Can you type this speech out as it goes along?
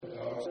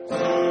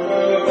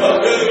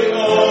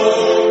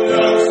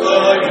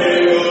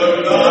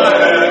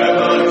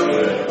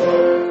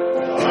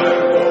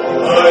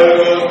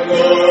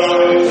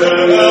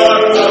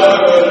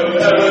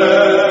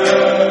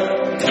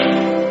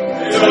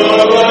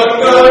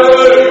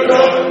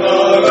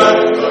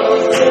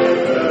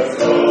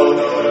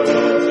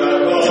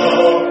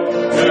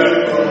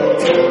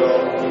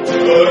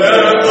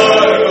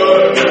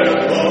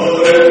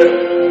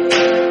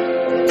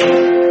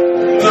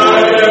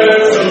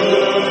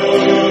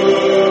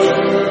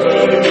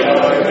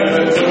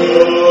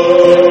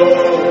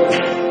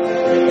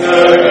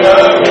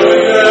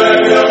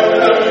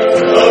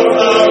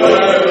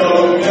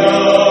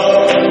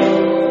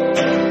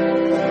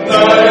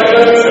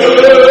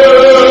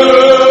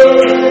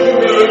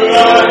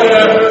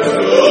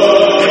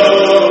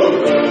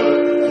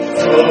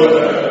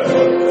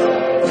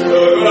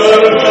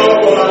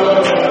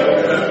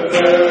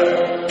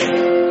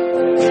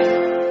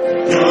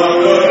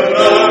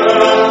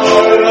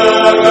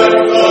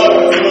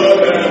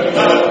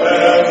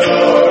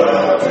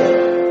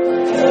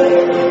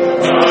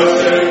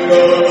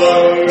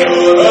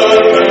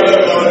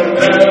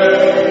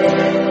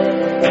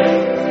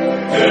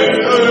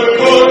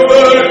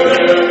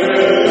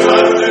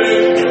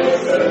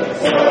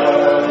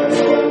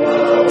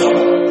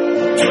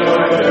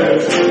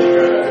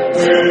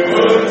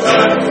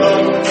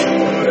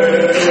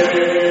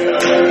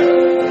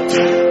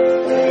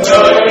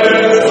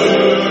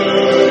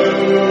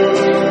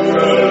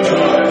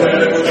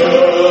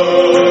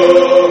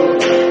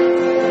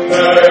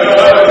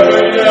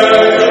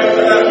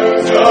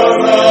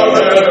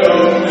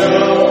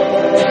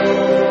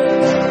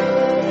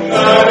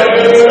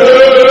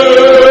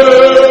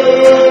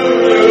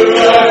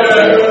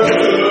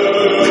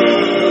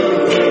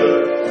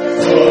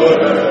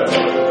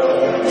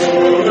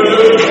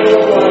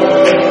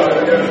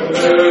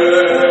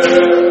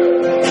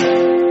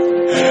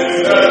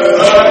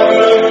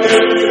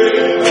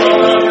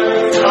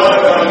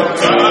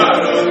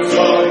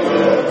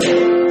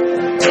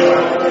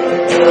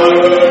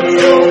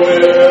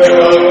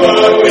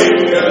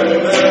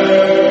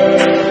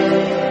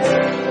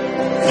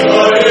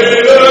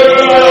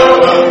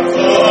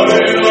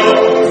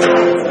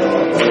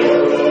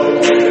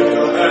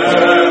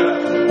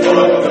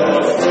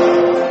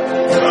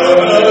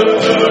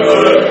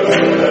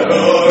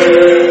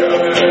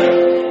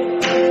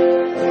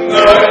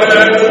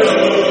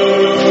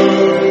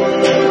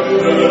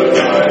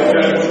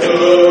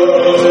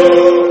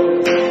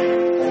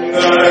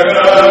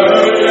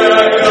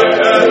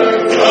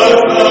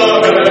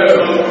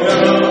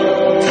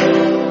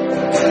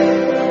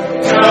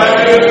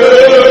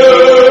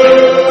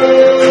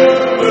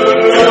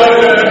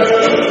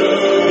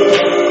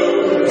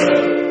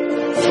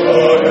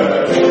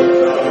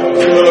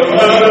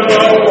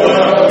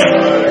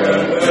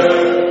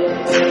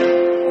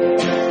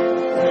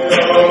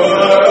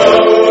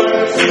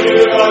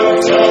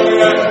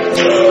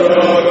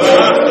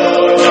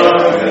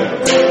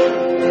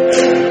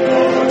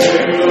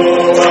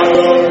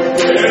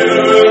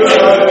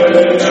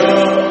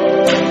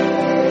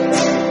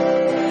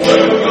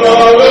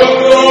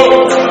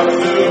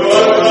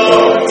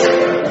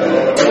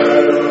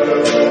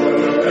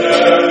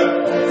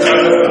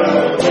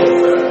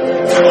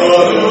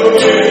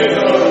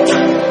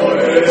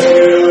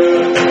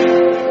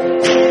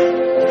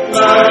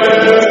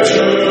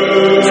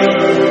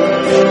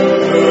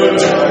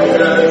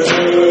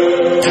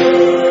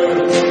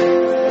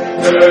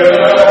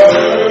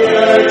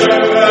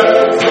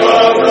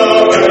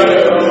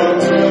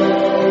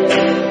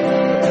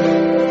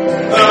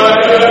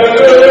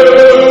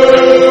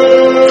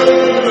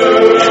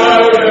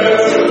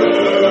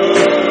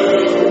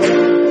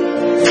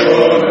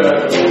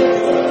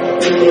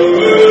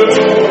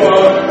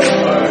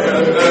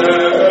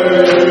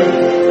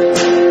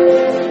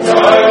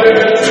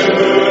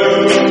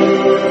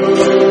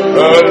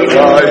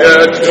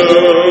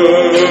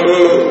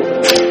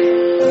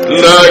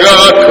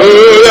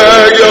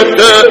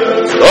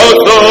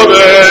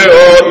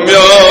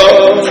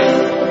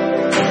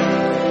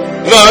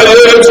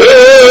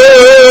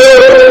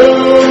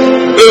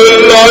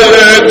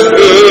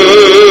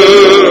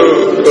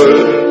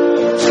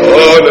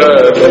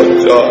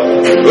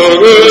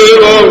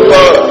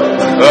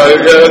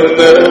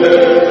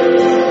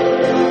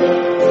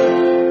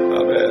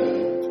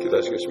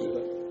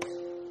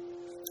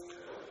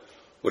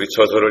우리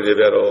처소를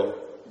예배하러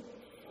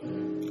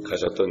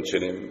가셨던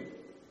주님,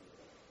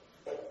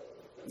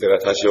 내가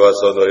다시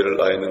와서 너희를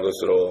나 있는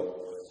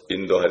곳으로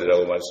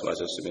인도하리라고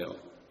말씀하셨으며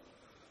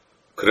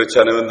그렇지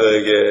않으면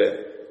너에게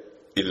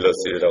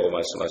일렀으리라고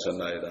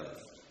말씀하셨나이다.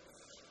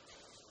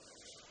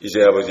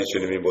 이제 아버지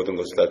주님이 모든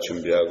것을 다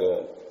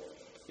준비하고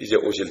이제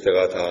오실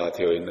때가 다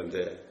되어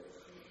있는데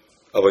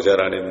아버지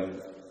하나님,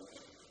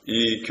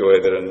 이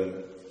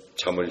교회들은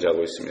잠을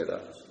자고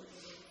있습니다.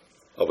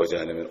 아버지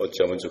하나님,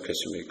 어쩌면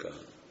좋겠습니까?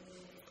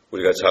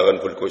 우리가 작은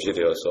불꽃이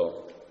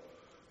되어서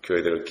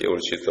교회들을 깨울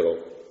수 있도록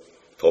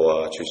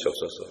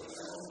도와주시옵소서.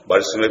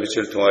 말씀의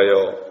빛을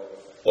통하여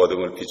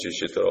어둠을 비출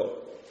수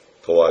있도록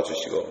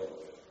도와주시고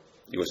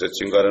이곳에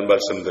증거하는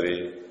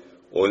말씀들이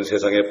온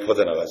세상에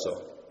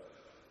퍼져나가서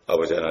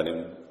아버지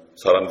하나님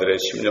사람들의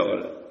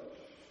심령을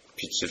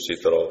비칠 수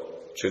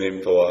있도록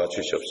주님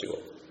도와주시옵시고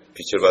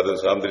빛을 받은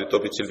사람들이 또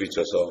빛을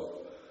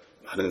비춰서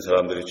많은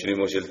사람들이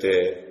주님 오실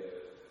때에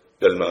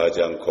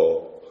멸망하지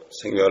않고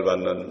생명을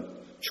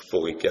받는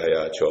축복이 있게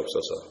하여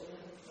주옵소서.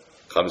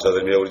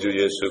 감사드리며 우리 주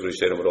예수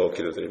그리스도의 이름으로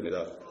기도드립니다.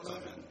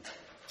 아멘.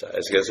 자,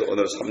 에스겔서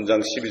오늘 3장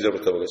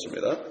 12절부터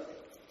보겠습니다.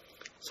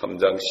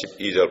 3장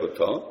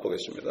 12절부터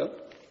보겠습니다.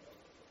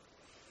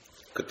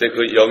 그때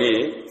그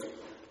영이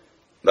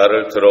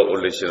나를 들어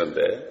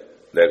올리시는데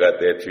내가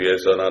내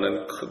뒤에서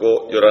나는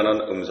크고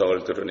요란한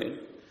음성을 들으니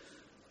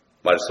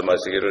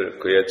말씀하시기를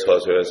그의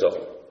처소에서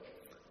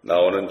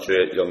나오는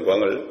주의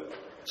영광을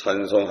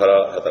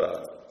찬송하라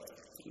하더라.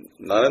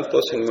 나는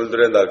또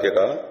생물들의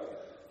날개가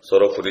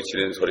서로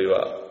부딪히는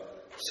소리와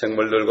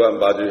생물들과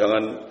마주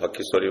향한 바퀴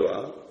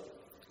소리와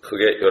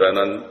크게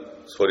요란한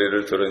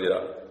소리를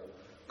들으니라.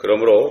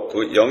 그러므로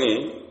그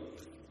영이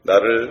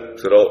나를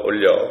들어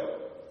올려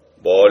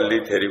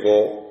멀리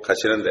데리고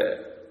가시는데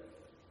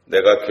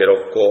내가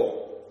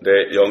괴롭고 내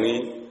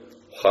영이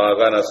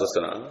화가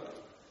났었으나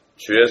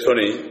주의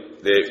손이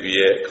내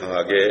위에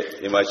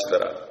강하게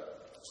임하시더라.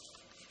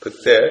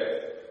 그때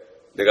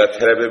내가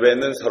텔아비브에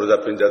있는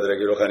사로잡힌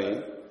자들에게로 가니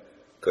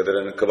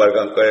그들은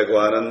그발강가에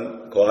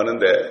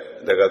거하는데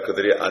내가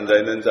그들이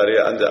앉아있는 자리에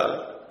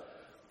앉아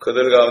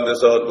그들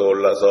가운데서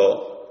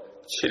놀라서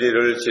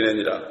 7일을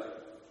지내니라.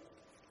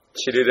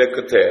 7일의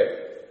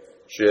끝에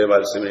주의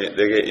말씀이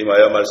내게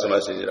임하여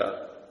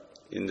말씀하시니라.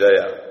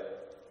 인자야,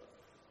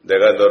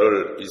 내가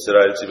너를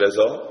이스라엘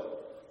집에서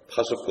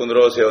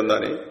파수꾼으로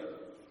세웠나니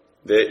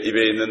내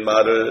입에 있는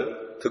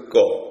말을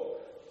듣고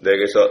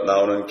내게서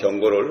나오는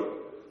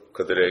경고를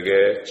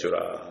그들에게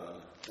주라.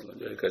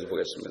 여기까지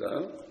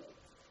보겠습니다.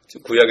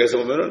 구약에서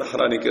보면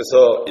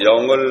하나님께서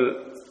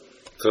영을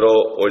들어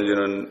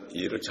올리는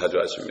일을 자주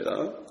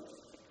하십니다.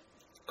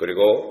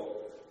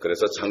 그리고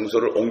그래서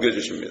장소를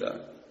옮겨주십니다.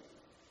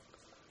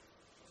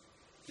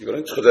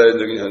 이거는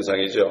초자연적인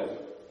현상이죠.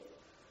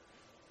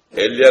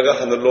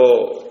 엘리야가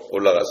하늘로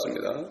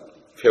올라갔습니다.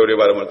 회오리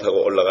바람을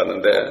타고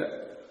올라갔는데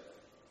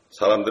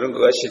사람들은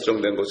그가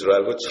실종된 곳으로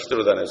알고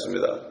찾으러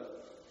다녔습니다.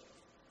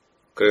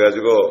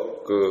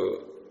 그래가지고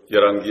그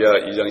열왕기하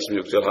 2장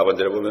 16절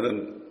하반절에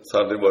보면은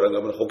사람들이 뭐라고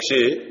하면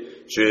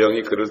혹시 주의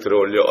영이 그를 들어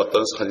올려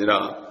어떤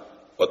산이나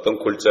어떤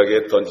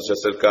골짜기에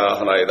던지셨을까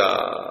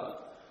하나이다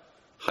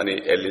하니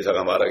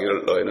엘리사가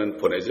말하기를 너희는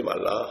보내지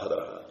말라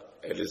하더라.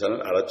 엘리사는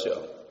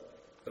알았죠.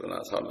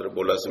 그러나 사람들은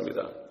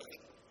몰랐습니다.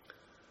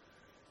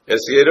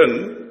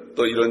 에스겔은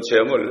또 이런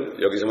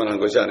체험을 여기서만 한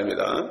것이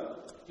아닙니다.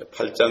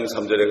 8장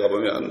 3절에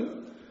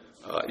가보면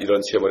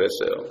이런 체험을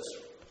했어요.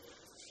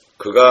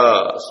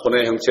 그가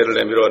손의 형체를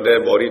내밀어 내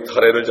머리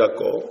타래를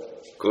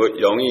잡고 그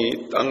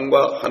영이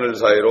땅과 하늘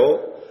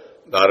사이로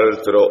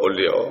나를 들어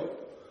올려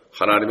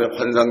하나님의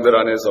환상들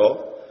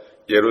안에서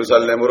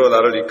예루살렘으로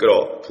나를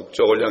이끌어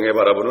북쪽을 향해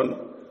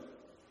바라보는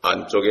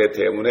안쪽의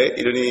대문에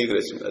이르니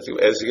그랬습니다. 지금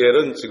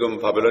에스겔은 지금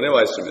바벨론에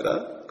와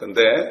있습니다.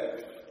 그런데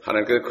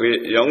하나님께서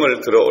그의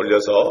영을 들어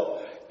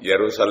올려서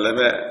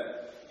예루살렘에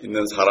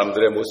있는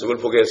사람들의 모습을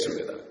보게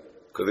했습니다.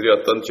 그들이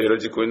어떤 죄를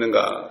짓고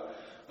있는가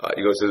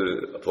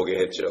이것을 보게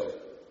했죠.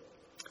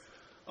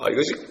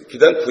 이것이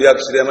비단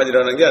구약시대에만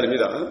일어나는 게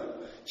아닙니다.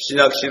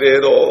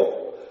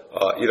 신약시대에도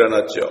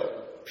일어났죠.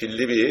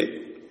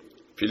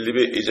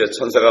 빌립이 이제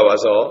천사가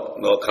와서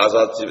너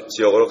가자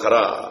지역으로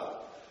가라.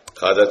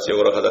 가자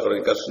지역으로 가자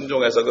그러니까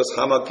순종해서 그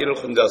사막길을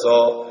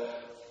혼자서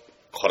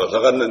걸어서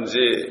갔는지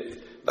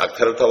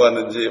낙타를 타고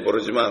갔는지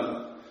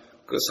모르지만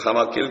그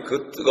사막길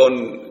그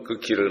뜨거운 그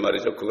길을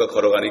말이죠. 그가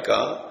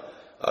걸어가니까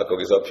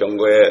거기서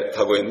병거에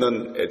타고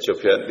있는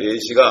에티오피아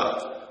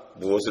내시가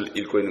무엇을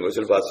읽고 있는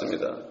것을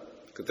봤습니다.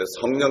 그때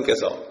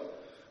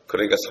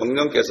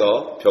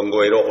성령께서 병거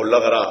위로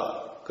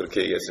올라가라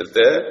그렇게 얘기했을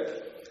때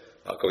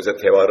거기서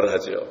대화를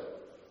하죠.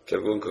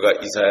 결국은 그가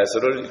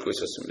이사야서를 읽고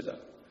있었습니다.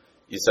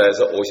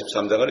 이사야서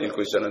 53장을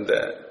읽고 있었는데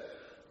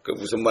그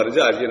무슨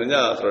말인지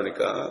알겠느냐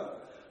그러니까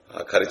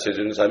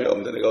가르쳐주는 사람이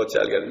없는데 내가 어찌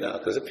알겠느냐.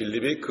 그래서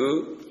빌립이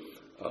그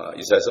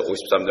이사야서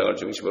 53장을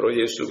중심으로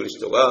예수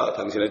그리스도가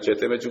당신의 죄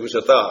때문에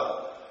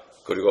죽으셨다.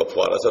 그리고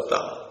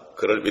부활하셨다.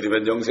 그를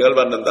믿으면 영생을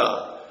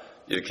받는다.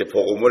 이렇게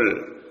복음을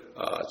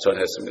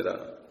전했습니다.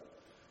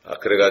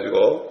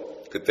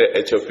 그래가지고 그때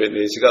에티오피아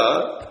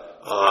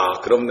내시가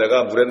그럼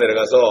내가 물에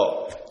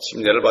내려가서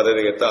침례를 받아야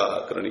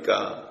되겠다.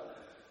 그러니까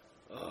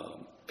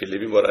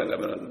빌립이 뭐라는가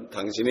하면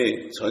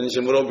당신이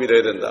전심으로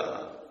믿어야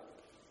된다.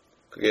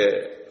 그게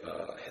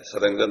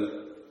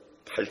사도행전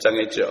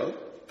 8장에 있죠.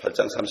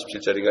 8장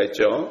 37절인가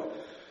있죠.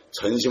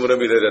 전심으로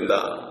믿어야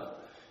된다.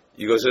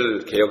 이것을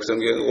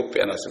개역성경하고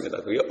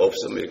빼놨습니다. 그게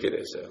없으면 이렇게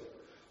됐어요.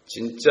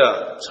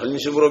 진짜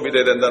전심으로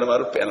믿어야 된다는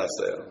말을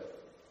빼놨어요.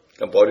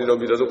 그러니까 머리로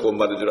믿어도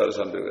구원받은 줄 아는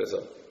사람들. 그래서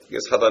이게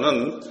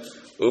사단은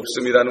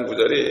없음이라는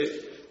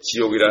구절이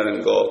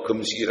지옥이라는 거,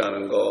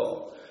 금식이라는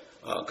거,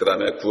 그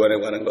다음에 구원에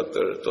관한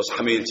것들, 또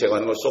삼위일체에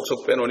관한 걸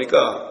쏙쏙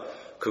빼놓으니까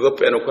그거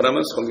빼놓고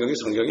나면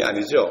성경이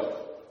아니죠.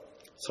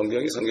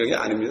 성경이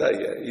아닙니다.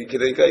 이게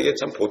되니까 이게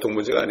참 보통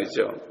문제가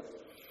아니죠.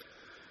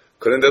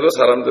 그런데도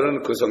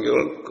사람들은 그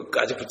성경을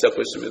끝까지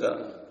붙잡고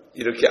있습니다.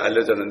 이렇게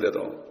알려졌는데도.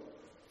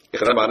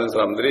 그러나 많은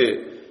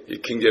사람들이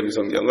이 킹제임스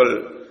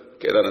성경을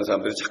깨달은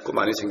사람들이 자꾸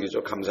많이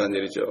생기죠. 감사한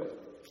일이죠.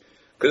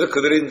 그래서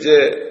그들이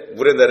이제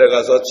물에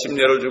내려가서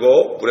침례를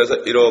주고 물에서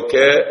이렇게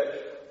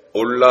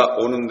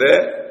올라오는데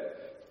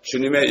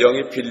주님의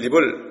영이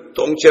빌립을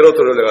똥채로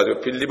들어내가지고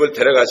빌립을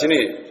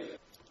데려가시니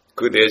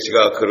그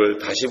내시가 그를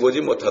다시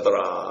보지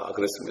못하더라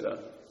그랬습니다.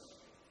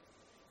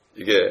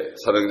 이게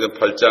사도행전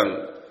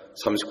 8장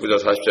 39절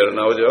 40절에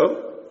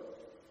나오죠.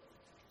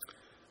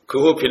 그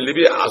후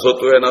빌립이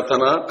아소도에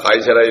나타나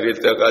가이사라에 이를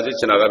때까지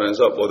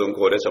지나가면서 모든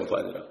고을에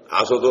전파하니라.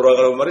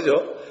 아소도라고 말이죠.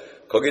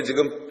 거기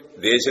지금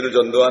내시를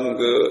전도한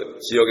그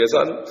지역에서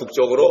한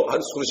북쪽으로 한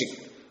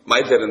수십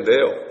마일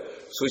되는데요.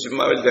 수십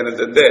마일 되는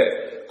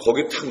데인데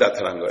거기 탁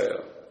나타난 거예요.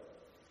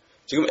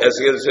 지금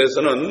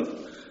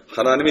에스겔서에서는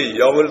하나님이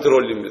영을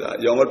들어올립니다.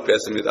 영을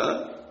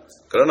뺐습니다.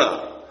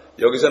 그러나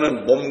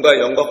여기서는 몸과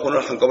영과 혼을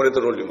한꺼번에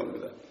들어올린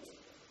겁니다.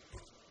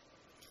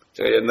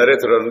 제가 옛날에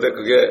들었는데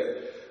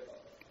그게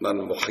난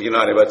뭐 확인을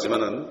안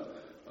해봤지만은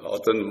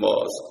어떤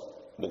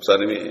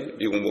목사님이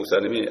미국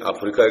목사님이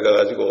아프리카에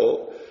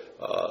가가지고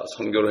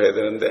선교를 해야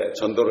되는데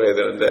전도를 해야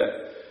되는데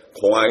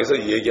공항에서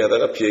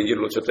얘기하다가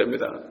비행기를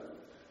놓쳤답니다.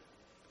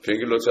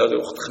 비행기를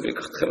놓쳐가지고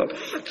막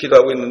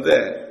기도하고 있는데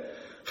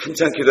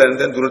한참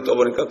기다리는데 눈을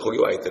떠보니까 거기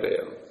와 있더래요.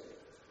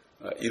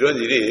 이런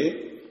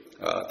일이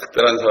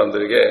특별한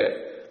사람들에게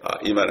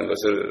임하는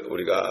것을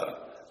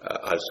우리가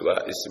알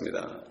수가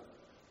있습니다.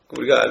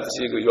 우리가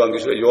알듯이 그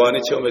요한계시록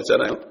요한이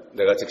체험했잖아요.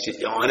 내가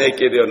즉시 영 안에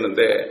있게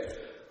되었는데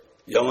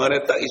영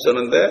안에 딱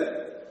있었는데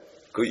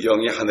그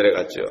영이 하늘에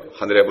갔죠.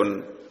 하늘에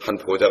한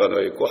보좌가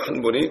놓여 있고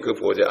한 분이 그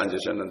보좌에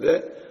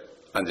앉으셨는데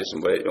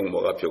앉으신 분의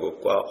용모가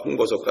벼곡과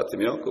홍보석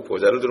같으며 그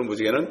보좌를 두른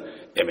무지개는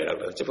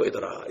에메랄드 같이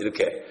보이더라.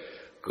 이렇게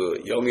그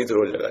영이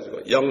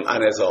들어올려가지고 영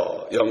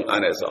안에서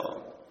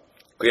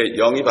그의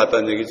영이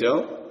봤다는 얘기죠.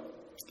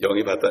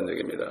 영이 봤다는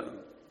얘기입니다.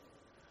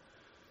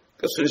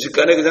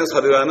 순식간에 그냥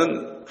사도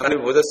요한은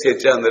하나님 보좌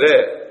셋째 하늘에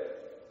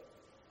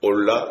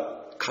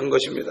올라간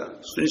것입니다.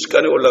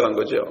 순식간에 올라간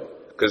거죠.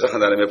 그래서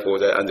하나님의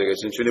보좌에 앉아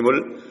계신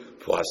주님을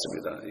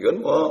보았습니다.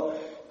 이건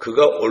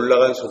그가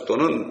올라간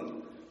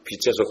속도는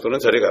빛의 속도는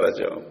저리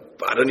가라죠.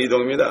 빠른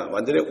이동입니다.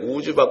 완전히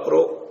우주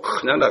밖으로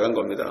그냥 나간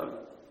겁니다.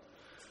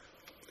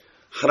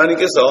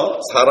 하나님께서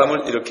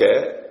사람을 이렇게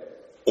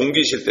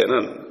옮기실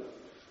때는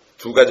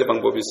두 가지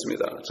방법이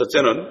있습니다.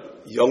 첫째는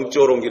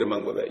영적으로 옮기는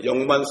방법이에요.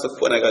 영만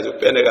쓱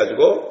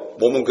빼내가지고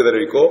몸은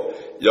그대로 있고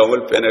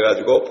영을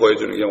빼내가지고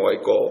보여주는 경우가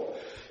있고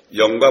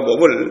영과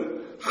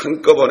몸을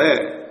한꺼번에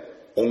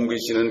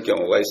옮기시는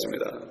경우가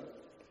있습니다.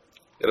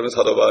 여러분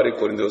사도 바울이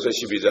고린도서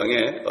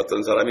 12장에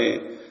어떤 사람이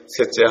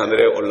셋째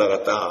하늘에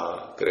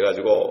올라갔다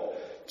그래가지고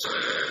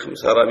참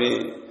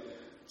사람이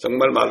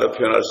정말 말로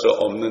표현할 수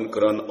없는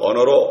그런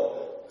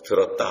언어로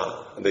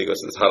들었다. 근데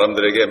이것은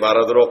사람들에게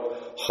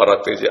말하도록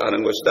허락되지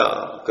않은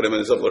것이다.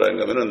 그러면서 뭐라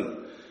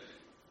했냐면은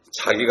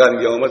자기가 한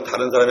경험을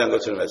다른 사람이 한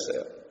것처럼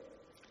했어요.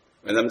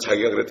 왜냐하면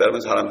자기가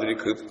그랬다면 사람들이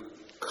그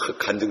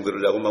간증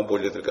들으려고 막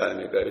몰려들 거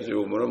아닙니까?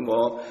 요즘은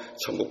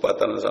천국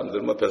봤다는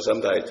사람들 별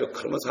사람 다 있죠.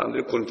 그러면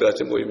사람들이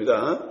구름대같이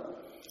모입니다.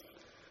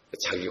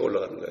 자기가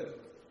올라가는 거예요.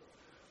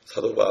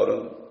 사도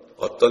바울은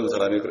어떤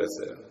사람이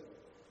그랬어요.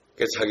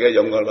 자기가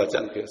영광을 받지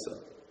않고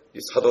했어. 이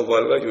사도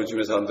바울과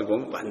요즘의 사람들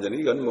보면 완전히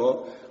이건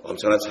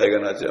엄청난 차이가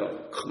나죠.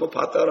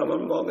 봤다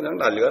그러면 그냥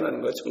난리가 나는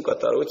거예요. 천국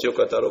갔다 오고 지옥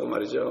갔다 오고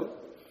말이죠.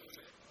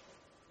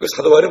 그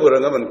사도 바울이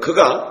뭐라고 하면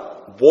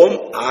그가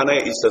몸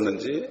안에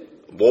있었는지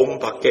몸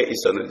밖에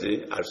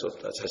있었는지 알 수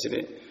없다.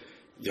 자신이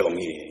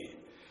영이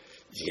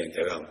이게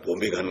내가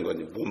몸이 가는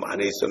건지 몸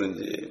안에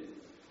있었는지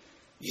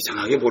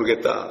이상하게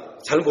모르겠다.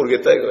 잘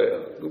모르겠다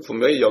이거예요.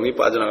 분명히 영이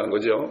빠져나간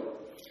거죠.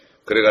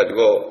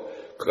 그래가지고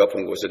그가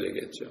본 것을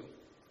얘기했죠.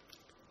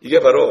 이게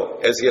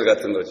바로 에스겔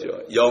같은 거죠.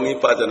 영이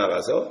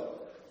빠져나가서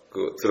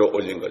들어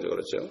올린 거죠.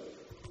 그렇죠.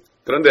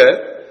 그런데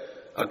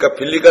아까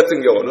빌립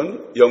같은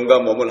경우는 영과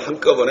몸을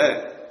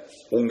한꺼번에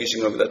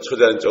옮기신 겁니다.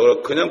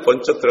 초자연적으로 그냥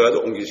번쩍 들어가서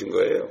옮기신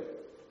거예요.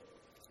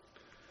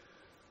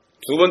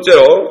 두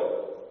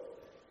번째로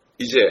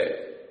이제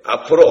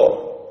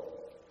앞으로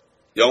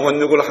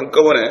영혼육을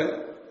한꺼번에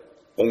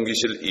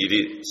옮기실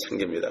일이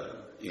생깁니다.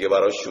 이게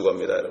바로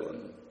휴거입니다,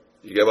 여러분.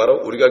 이게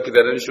바로 우리가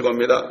기다리는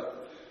휴거입니다.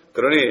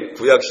 그러니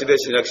구약시대,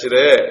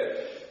 신약시대에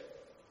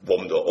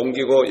몸도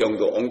옮기고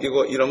영도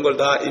옮기고 이런 걸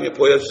다 이미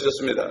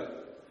보여주셨습니다.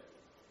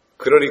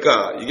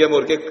 그러니까 이게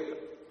이렇게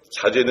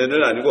자주 있는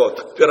일은 아니고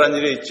특별한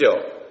일이 있죠.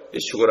 이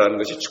휴거라는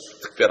것이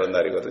특별한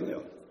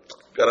날이거든요.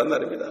 특별한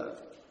날입니다.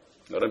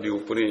 여러분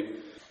미국 분이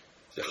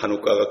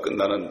한우가가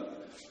끝나는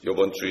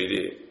이번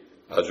주일이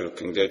아주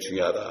굉장히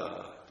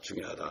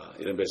중요하다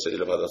이런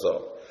메시지를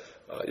받아서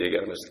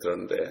얘기하는 것을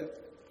들었는데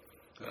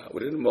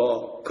우리는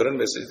그런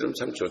메시지들은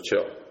참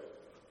좋죠.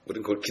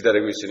 우리는 그걸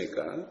기다리고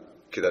있으니까.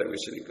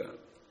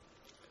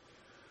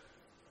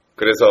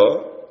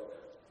 그래서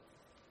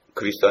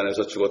그리스도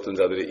안에서 죽었던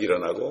자들이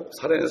일어나고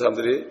살아있는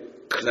사람들이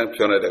그냥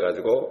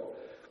변화돼가지고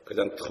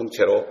그냥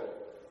통째로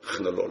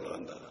하늘로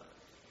올라간다.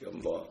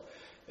 이건 뭐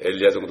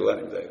엘리야 정도가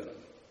아닙니다. 이거는.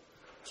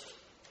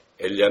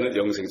 엘리야는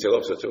영생체가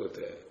없었죠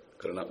그때.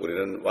 그러나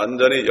우리는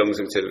완전히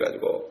영생체를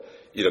가지고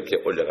이렇게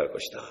올라갈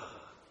것이다.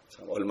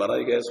 참 얼마나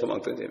이게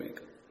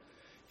소망던짐입니까?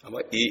 아마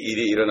이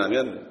일이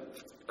일어나면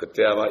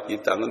그때 아마 이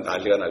땅은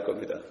난리가 날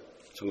겁니다.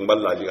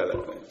 정말 난리가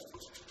날 거예요.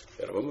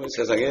 여러분 뭐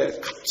세상에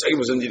갑자기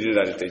무슨 일이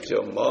일어날 때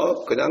있죠.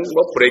 뭐 그냥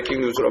뭐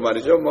브레이킹 뉴스로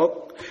말이죠.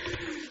 뭐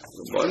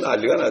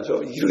난리가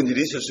나죠. 이런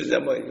일이 있을 수 있냐.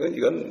 뭐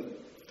이건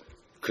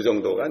그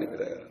정도가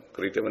아닙니다.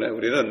 그렇기 때문에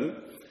우리는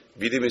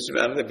믿음이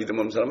있으면 하는데 믿음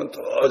없는 사람은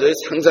도저히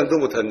상상도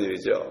못한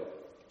일이죠.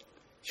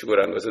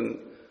 휴거라는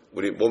것은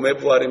우리 몸의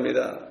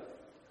부활입니다.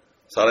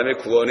 사람의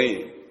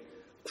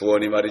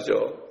구원이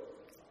말이죠.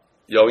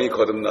 영이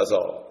거듭나서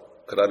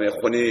그 다음에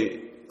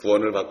혼이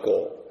구원을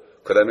받고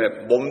그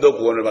다음에 몸도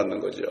구원을 받는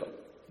거죠.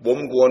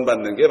 몸 구원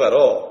받는 게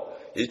바로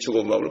이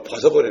죽은 몸을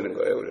벗어버리는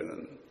거예요.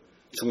 우리는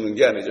죽는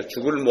게 아니죠.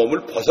 죽을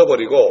몸을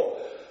벗어버리고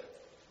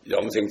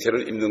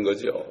영생체를 입는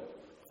거죠.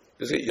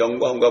 그래서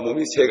영과 혼과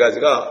몸이 세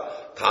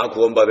가지가 다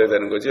구원받아야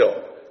되는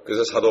거죠.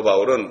 그래서 사도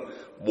바울은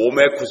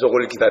몸의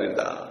구속을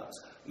기다린다.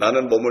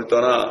 나는 몸을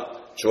떠나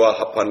주와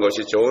합한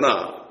것이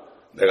좋으나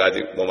내가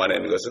아직 몸 안에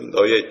있는 것은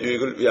너희의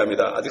유익을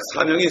위함이다. 아직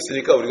사명이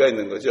있으니까 우리가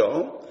있는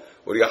거죠.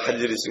 우리가 할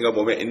일이 있으니까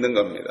몸에 있는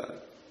겁니다.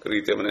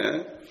 그렇기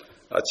때문에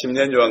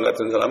침례 요한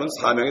같은 사람은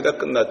사명이 다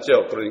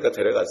끝났죠. 그러니까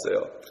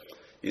데려갔어요.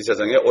 이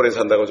세상에 오래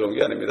산다고 좋은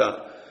게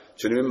아닙니다.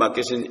 주님이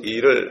맡기신 이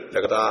일을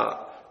내가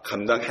다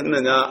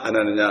감당했느냐 안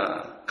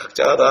하느냐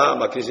각자가 다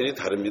맡기신 일이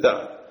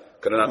다릅니다.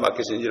 그러나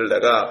맡기신 일을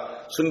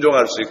내가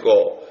순종할 수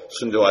있고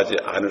순종하지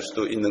않을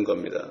수도 있는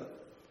겁니다.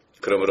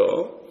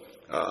 그러므로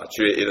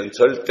주의 일은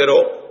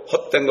절대로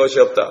헛된 것이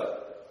없다.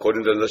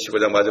 고린도전서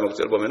 15장 마지막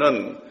절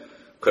보면은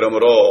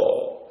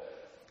그러므로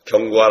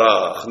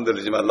경고하라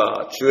흔들리지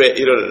말라 주의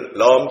일을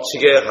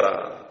넘치게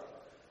하라.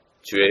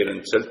 주의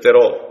일은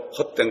절대로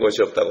헛된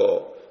것이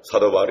없다고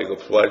사도 바울이 그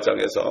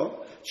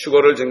부활장에서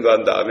휴거를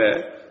증거한 다음에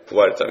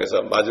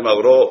부활장에서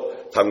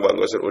마지막으로 당부한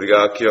것을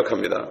우리가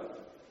기억합니다.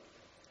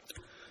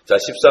 자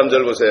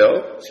 13절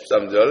보세요.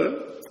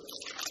 13절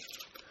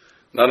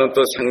나는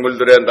또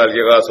생물들의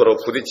날개가 서로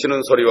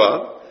부딪히는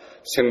소리와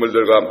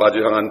생물들과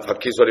마주향한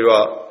바퀴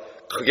소리와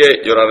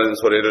크게 요라는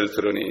소리를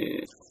들으니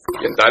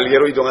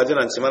날개로 이동하진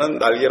않지만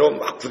날개로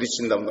막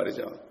부딪힌단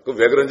말이죠. 그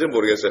왜 그런지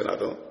모르겠어요.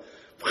 나도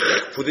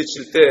막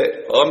부딪힐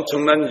때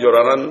엄청난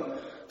요란한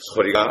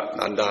소리가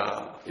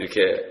난다. 이렇게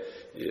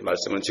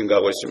말씀은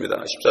증가하고 있습니다.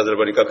 14절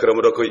보니까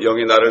그러므로 그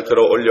영이 나를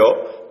들어 올려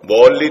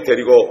멀리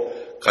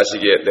데리고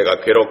가시기에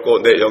내가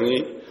괴롭고 내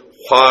영이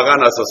화가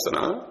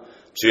났었으나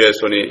주의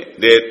손이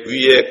내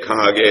위에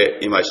강하게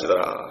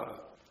임하시더라.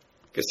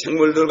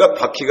 생물들과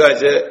바퀴가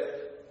이제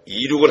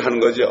이륙을 하는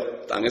거죠.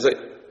 땅에서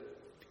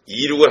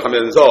이륙을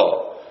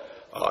하면서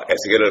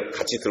에스겔을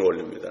같이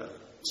들어올립니다.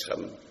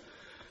 참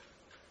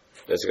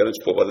에스겔은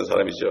축복받은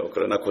사람이죠.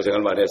 그러나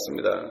고생을 많이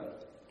했습니다.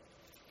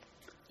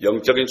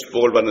 영적인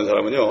축복을 받는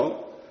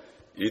사람은요,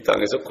 이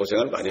땅에서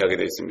고생을 많이 하게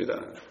되어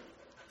있습니다.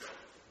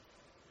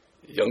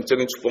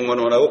 영적인 축복만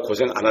원하고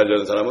고생 안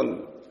하려는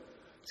사람은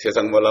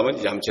세상 말로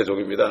하면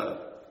얌체족입니다.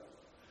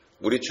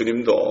 우리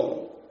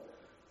주님도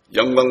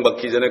영광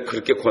받기 전에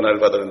그렇게 고난을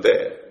받았는데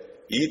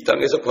이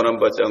땅에서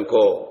고난받지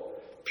않고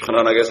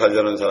편안하게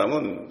살려는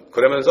사람은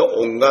그러면서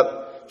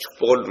온갖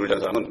축복을 누리는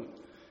사람은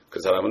그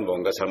사람은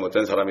뭔가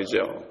잘못된 사람이죠.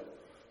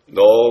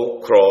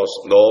 No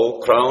cross, no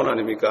crown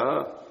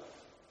아닙니까?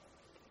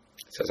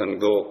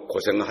 세상도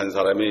고생한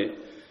사람이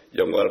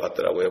영광을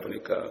받더라고요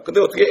보니까. 근데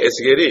어떻게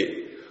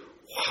에스겔이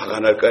화가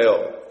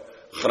날까요?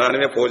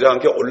 하나님의 보좌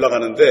함께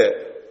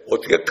올라가는데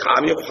어떻게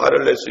감히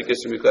화를 낼 수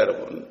있겠습니까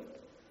여러분?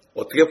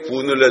 어떻게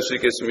분을 낼 수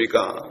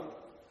있겠습니까?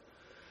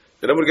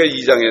 여러분 우리가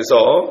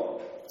 2장에서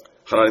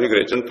하나님이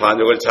그랬죠.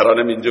 반역을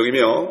잘하는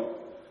민족이며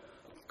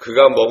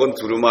그가 먹은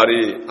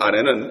두루마리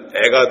안에는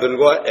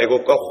애가들과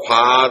애곡과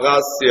화가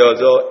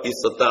쓰여져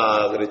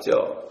있었다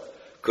그랬죠.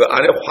 그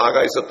안에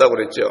화가 있었다고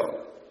그랬죠.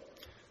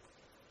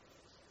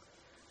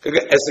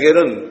 그러니까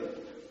에스겔은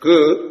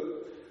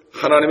그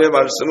하나님의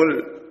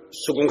말씀을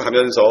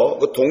수긍하면서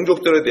그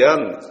동족들에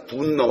대한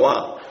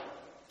분노와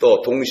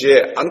또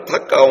동시에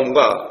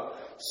안타까움과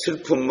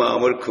슬픈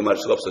마음을 금할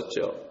수가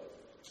없었죠.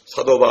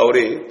 사도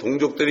바울이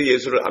동족들이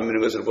예수를 안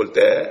믿는 것을 볼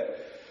때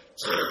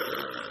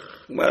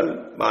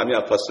정말 마음이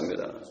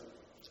아팠습니다.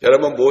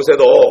 여러분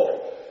모세도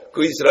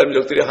그 이스라엘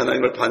민족들이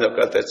하나님을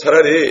반역할 때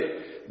차라리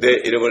내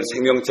이름을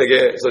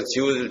생명책에서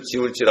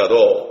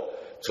지울지라도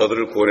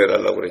저들을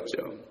구원해달라고 그랬죠.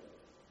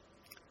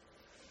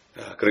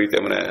 그렇기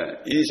때문에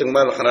이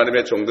정말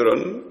하나님의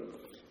종들은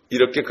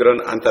이렇게 그런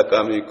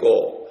안타까움이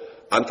있고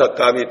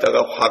안타까움이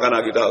있다가 화가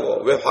나기도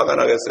하고 왜 화가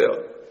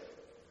나겠어요?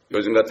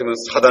 요즘 같으면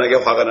사단에게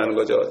화가 나는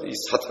거죠. 이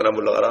사탄아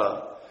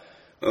물러가라.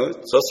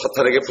 저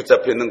사탄에게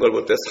붙잡혀 있는 걸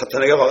볼 때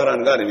사탄에게 화가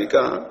나는 거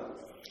아닙니까?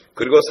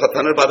 그리고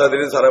사탄을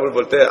받아들이는 사람을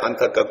볼 때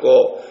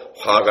안타깝고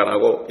화가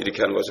나고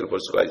이렇게 하는 것을 볼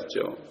수가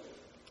있죠.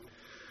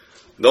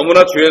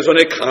 너무나 주의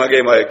손에 강하게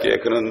임하였기에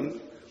그는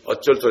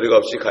어쩔 도리가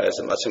없이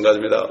가야했습니다.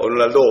 마찬가지입니다.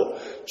 오늘날도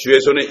주의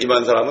손에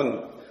임한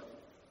사람은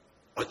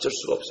어쩔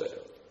수가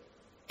없어요.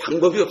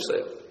 방법이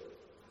없어요.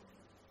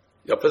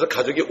 옆에서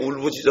가족이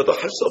울부짖어도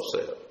할 수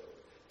없어요.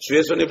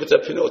 주의 손에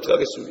붙잡히면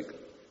어떡하겠습니까?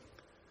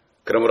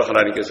 그러므로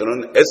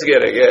하나님께서는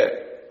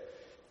에스겔에게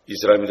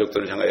이스라엘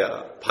민족들을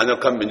향하여,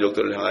 반역한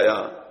민족들을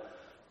향하여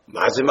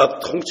마지막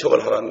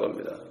통첩을 하라는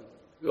겁니다.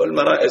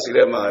 얼마나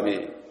에스겔의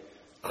마음이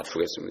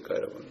아프겠습니까,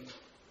 여러분?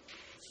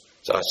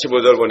 자,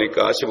 15절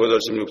보니까, 15절,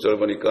 16절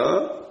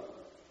보니까,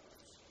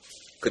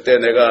 그때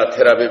내가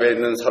텔아비브에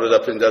있는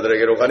사로잡힌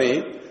자들에게로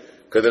가니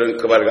그들은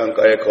그발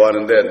강가에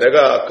거하는데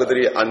내가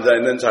그들이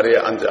앉아있는 자리에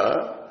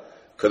앉아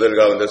그들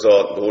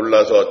가운데서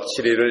놀라서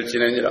 7일을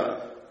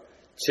지내니라.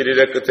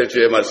 7일의 끝에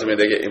주의 말씀이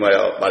내게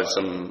임하여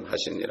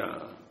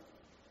말씀하시니라.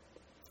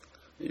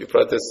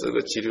 유프라테스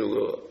그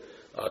지류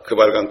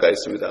그발 강가에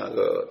있습니다.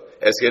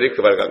 에스겔이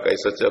그발 강가에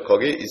있었죠.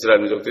 거기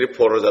이스라엘 민족들이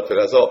포로로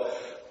잡혀가서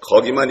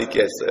거기만 있게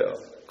했어요.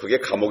 그게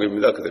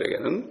감옥입니다,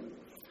 그들에게는.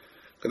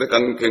 근데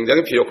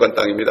굉장히 비옥한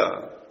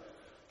땅입니다.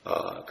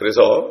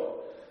 그래서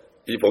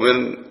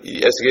보면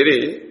이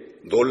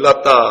에스겔이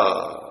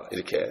놀랐다,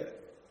 이렇게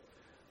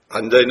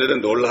앉아있는데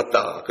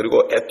놀랐다,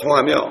 그리고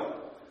애통하며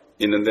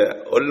있는데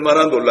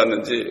얼마나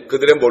놀랐는지,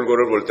 그들의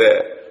몰골을 볼 때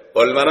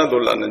얼마나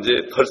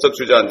놀랐는지 털썩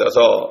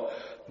주저앉아서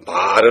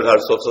말을 할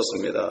수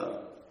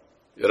없었습니다.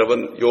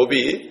 여러분,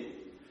 욥이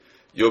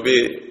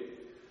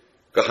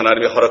그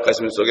하나님의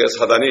허락하심 속에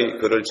사단이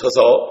그를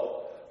쳐서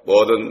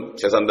모든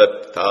재산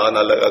다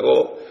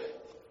날아가고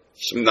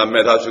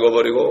 10남매 다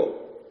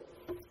죽어버리고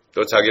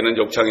또 자기는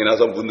욕창이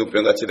나서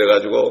문둥병같이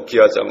돼가지고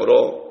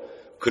기아장으로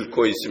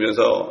긁고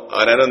있으면서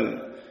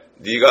아내는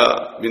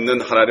네가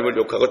믿는 하나님을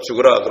욕하고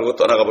죽으라 그러고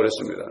떠나가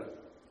버렸습니다.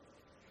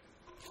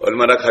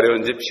 얼마나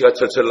가려운지 피가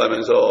철철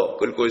나면서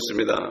긁고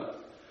있습니다.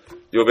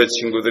 욥의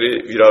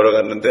친구들이 위로하러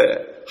갔는데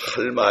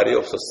할 말이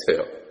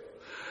없었어요.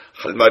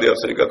 할 말이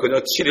없으니까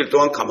그냥 7일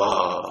동안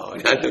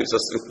가만히 앉아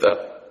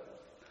있었습니다.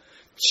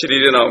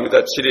 7일이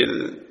나옵니다.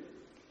 7일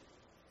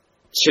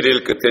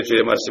끝에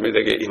주의 말씀이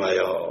내게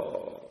임하여.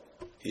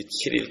 이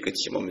 7일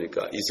끝이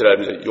뭡니까?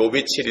 이스라엘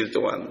욥이 7일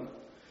동안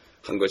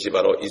한 것이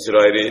바로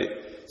이스라엘이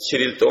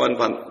 7일 동안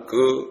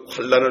그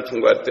환난을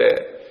통과할 때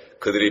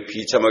그들이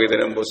비참하게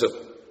되는 모습.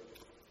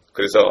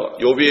 그래서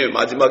욥이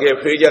마지막에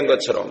회개한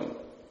것처럼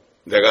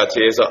내가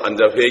죄에서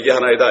앉아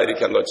회개하나이다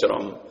이렇게 한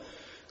것처럼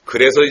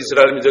그래서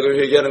이스라엘 민족이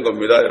회개하는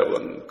겁니다,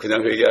 여러분.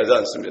 그냥 회개하지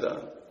않습니다.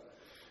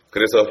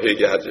 그래서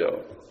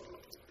회개하죠.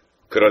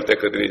 그럴 때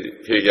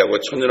그들이 회개하고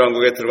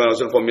천년왕국에 들어가는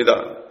것을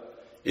봅니다.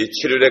 이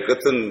 7일의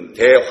끝은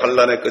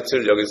대환란의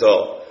끝을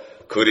여기서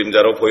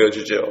그림자로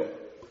보여주죠.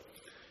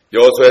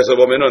 여호수아에서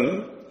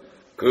보면은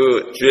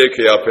그 주의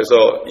궤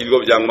앞에서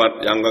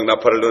양각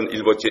나팔을 넣은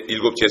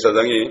일곱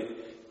제사장이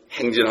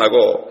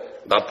행진하고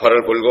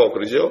나팔을 불고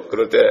그러죠.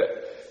 그럴 때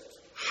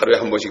하루에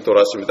한 번씩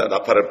돌았습니다.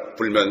 나팔을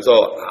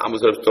불면서 아무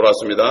소리 없이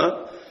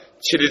돌았습니다.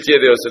 7일째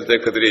되었을 때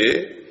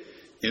그들이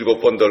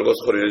 7번 돌고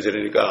소리를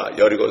지르니까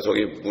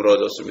여리고성이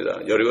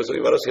무너졌습니다.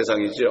 여리고성이 바로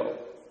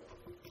세상이죠.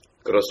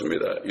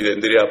 그렇습니다.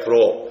 유대인들이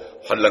앞으로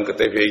환난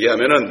끝에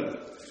회개하면은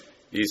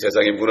이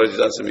세상이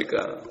무너지지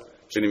않습니까?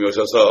 주님이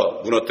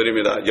오셔서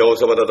무너뜨립니다.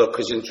 여호수아보다 더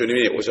크신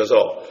주님이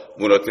오셔서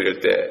무너뜨릴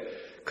때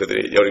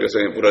그들이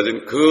여리고성이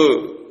무너진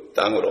그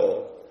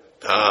땅으로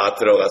다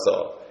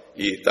들어가서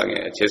이 땅에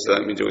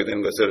제사장 민족이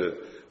되는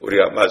것을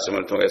우리가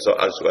말씀을 통해서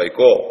알 수가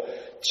있고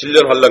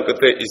 7년 환난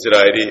끝에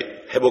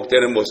이스라엘이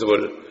회복되는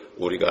모습을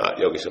우리가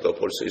여기서도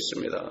볼 수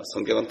있습니다.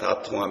 성경은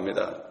다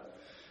통합니다.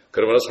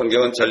 그러므로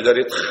성경은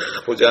절절히 다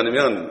보지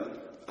않으면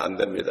안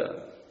됩니다.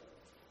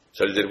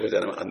 절절히 보지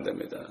않으면 안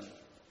됩니다.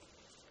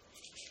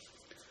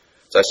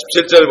 자,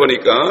 17절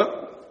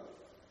보니까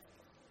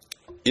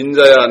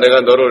인자야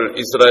내가 너를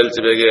이스라엘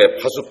집에게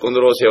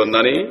파수꾼으로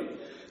세웠나니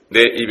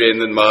내 입에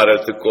있는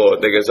말을 듣고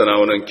내게서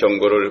나오는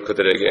경고를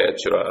그들에게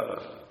주라.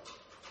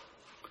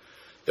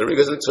 여러분,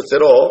 이것은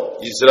첫째로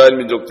이스라엘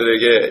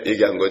민족들에게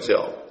얘기한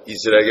거죠.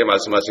 이스라엘에게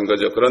말씀하신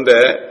거죠. 그런데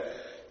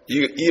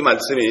이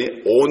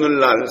말씀이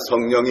오늘날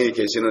성령이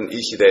계시는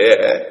이 시대에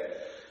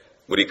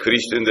우리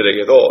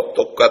그리스도인들에게도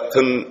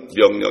똑같은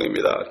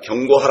명령입니다.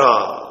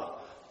 경고하라.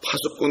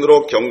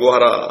 파수꾼으로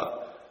경고하라.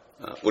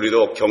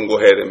 우리도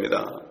경고해야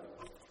됩니다.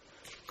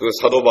 그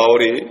사도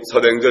바울이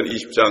사도행전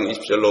 20장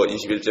 20절로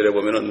 21절에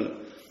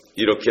보면은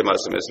이렇게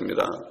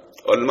말씀했습니다.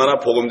 얼마나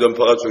복음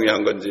전파가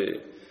중요한 건지.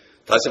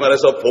 다시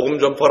말해서 복음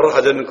전파를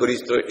하자는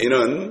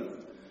그리스도인은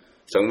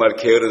정말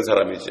게으른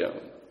사람이죠.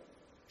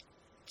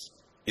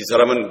 이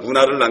사람은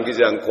문화를 남기지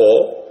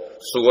않고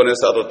수건에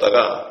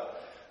싸뒀다가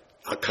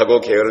악하고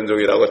게으른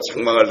종이라고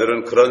책망을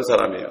들은 그런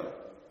사람이에요.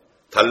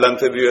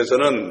 달란트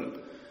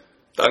비유에서는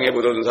땅에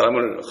묻어둔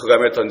사람을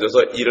흑암에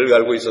던져서 이를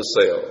갈고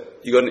있었어요.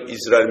 이건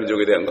이스라엘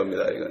민족에 대한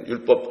겁니다. 이건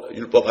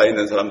율법 하에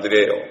있는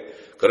사람들이에요.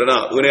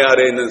 그러나 은혜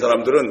아래에 있는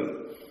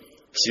사람들은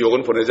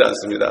지옥은 보내지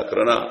않습니다.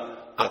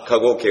 그러나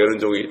악하고 게으른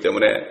종이기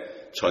때문에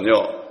전혀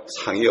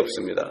상이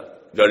없습니다.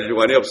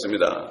 멸류관이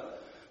없습니다.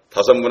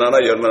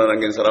 5문화나 10문화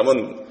남긴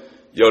사람은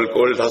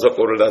 10골,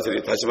 5골을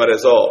다스리, 다시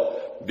말해서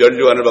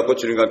멸류관을 받고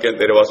주님과 함께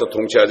내려와서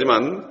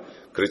동치하지만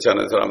그렇지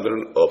않은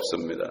사람들은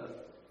없습니다.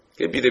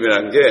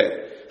 믿음이라는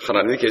게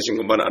하나님이 계신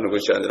것만 아는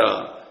것이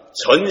아니라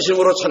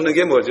전심으로 찾는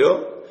게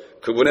뭐죠?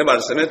 그분의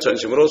말씀에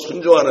전심으로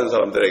순종하는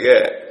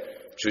사람들에게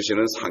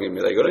주시는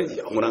상입니다. 이거는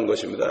영원한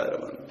것입니다,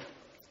 여러분.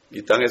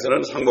 이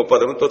땅에서는 상 못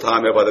받으면 또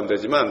다음에 받으면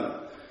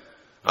되지만,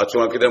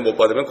 중학교 때 못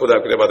받으면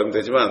고등학교 때 받으면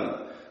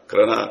되지만,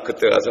 그러나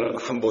그때 가서는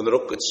한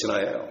번으로 끝이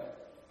나요.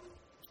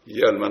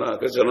 이게 얼마나,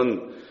 그래서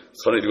저는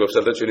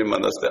 37살 때 주님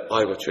만났을 때,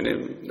 아이고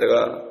주님,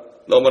 내가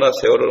너무나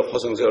세월을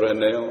허송세월을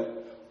했네요.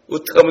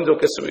 어떻게 하면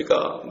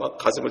좋겠습니까? 막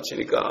가슴을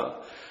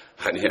치니까,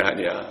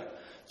 아니야.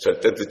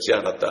 절대 늦지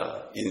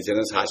않았다.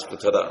 인생은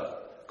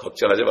 40부터다.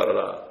 걱정하지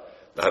말아라.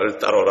 나를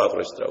따라오라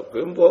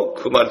그러시더라고요.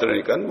 그 말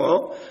들으니까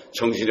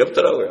정신이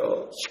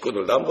없더라고요.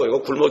 식구들도 안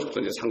보이고 굶어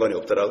죽든지 상관이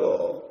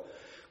없더라고.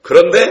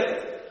 그런데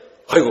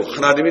아이고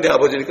하나님이 내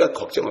아버지니까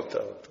걱정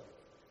없더라고요.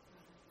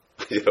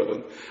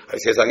 여러분,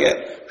 세상에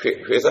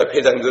회사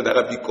회장도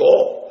내가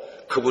믿고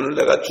그분을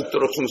내가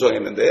죽도록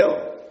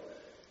충성했는데요.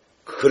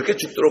 그렇게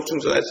죽도록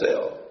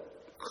충성했어요.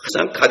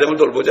 가장 가정을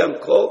돌보지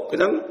않고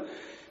그냥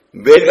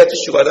매일같이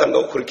휴가도 안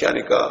가고 그렇게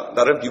하니까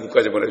나를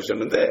미국까지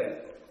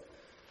보내주셨는데,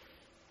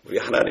 우리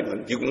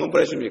하나님은 미국만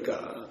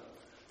보내줍니까?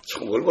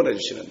 천국을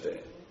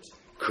보내주시는데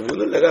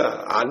그분을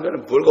내가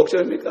알면 뭘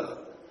걱정합니까?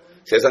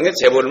 세상에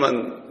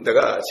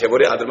내가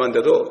재벌의 아들만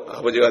돼도,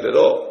 아버지가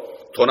돼도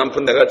돈 한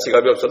푼 내가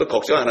지갑이 없어도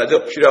걱정 안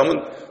하죠.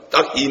 필요하면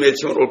딱 이메일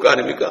치면 올 거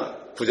아닙니까?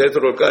 부자에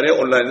들어올 거 아니에요,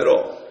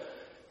 온라인으로.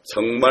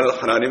 정말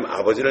하나님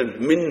아버지를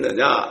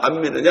믿느냐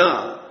안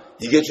믿느냐,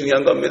 이게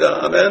중요한 겁니다.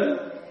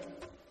 아멘.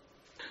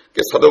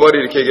 사도 바울이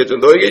이렇게 얘기했죠.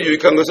 너에게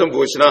유익한 것은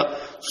무엇이나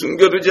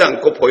숨겨두지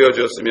않고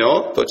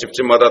보여주었으며 또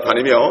집집마다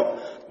다니며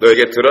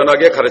너에게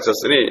드러나게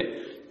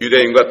가르쳤으니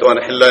유대인과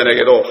또한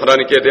헬라인에게도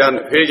하나님께 대한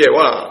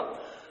회개와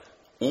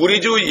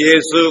우리 주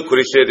예수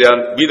그리스도에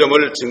대한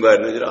믿음을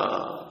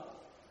증거했느니라.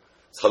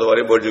 사도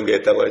바울이 뭘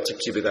증거했다고요?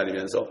 집집에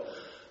다니면서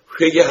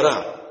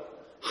회개하라,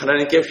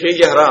 하나님께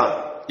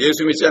회개하라,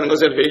 예수 믿지 않은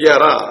것에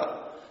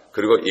회개하라,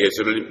 그리고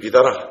예수를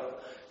믿어라,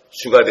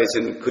 주가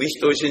되신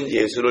그리스도신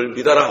예수를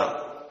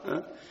믿어라.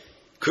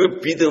 그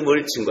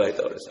믿음을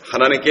증거했다고 그랬어요.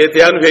 하나님께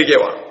대한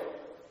회개와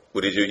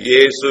우리 주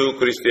예수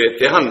그리스도에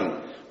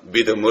대한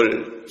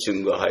믿음을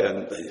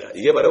증거하였느니라.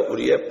 이게 바로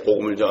우리의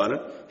복음을 정하는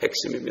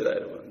핵심입니다,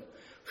 여러분.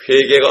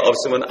 회개가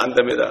없으면 안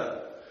됩니다.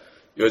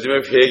 요즘에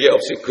회개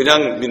없이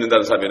그냥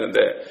믿는다는 사람이 있는데,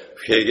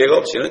 회개가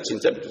없이는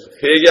진짜 믿어요.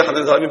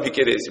 회개하는 사람이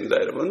믿게 되어 있습니다,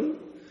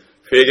 여러분.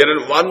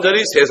 회개는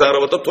완전히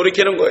세상으로부터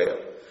돌이키는 거예요.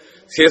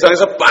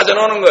 세상에서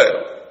빠져나오는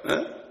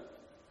거예요.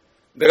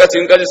 내가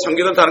지금까지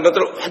섬기던 다른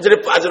것들을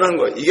완전히 빠져나온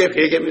거예요. 이게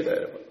회개입니다,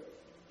 여러분.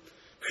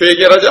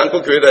 회개를 하지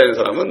않고 교회 다니는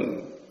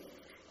사람은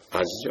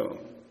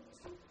아시죠?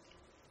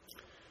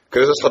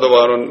 그래서 사도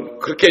바울은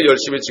그렇게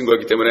열심히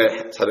증거했기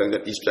때문에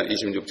사도행전 20장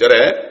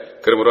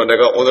 26절에 그러므로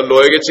내가 오늘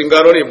너에게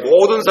증거하노니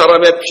모든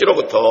사람의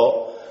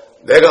피로부터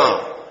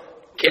내가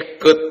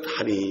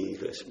깨끗하니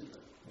그랬습니다.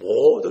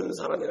 모든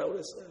사람이라고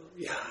그랬어요.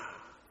 이야,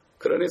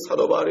 그러니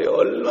사도 바울이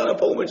얼마나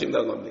복음을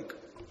증거한 겁니까?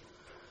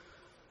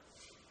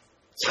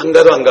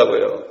 장가도 안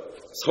가고요.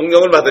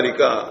 성령을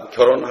받으니까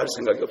결혼할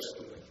생각이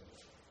없었던 거예요.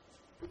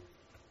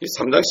 이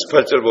 3장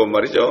 18절 보면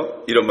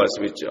말이죠. 이런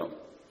말씀이 있죠.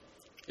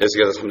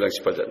 에스겔서 3장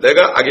 18절.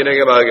 내가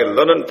악인에게 말하기를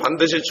너는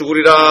반드시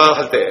죽으리라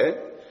할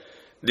때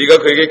네가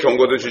그에게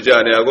경고도 주지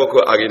아니하고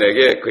그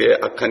악인에게 그의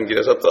악한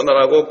길에서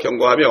떠나라고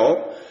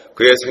경고하며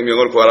그의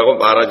생명을 구하라고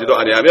말하지도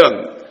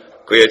아니하면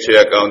그의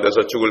죄악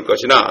가운데서 죽을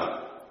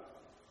것이나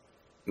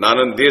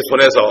나는 네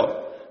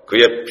손에서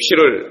그의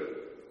피를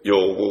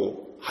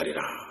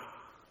요구하리라.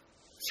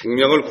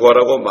 생명을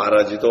구하라고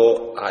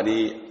말하지도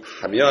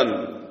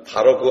아니하면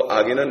바로 그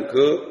악인은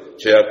그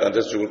죄악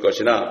가운데서 죽을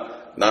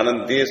것이나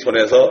나는 네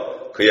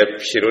손에서 그의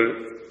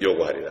피를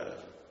요구하리라.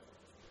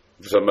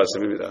 무슨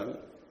말씀입니다.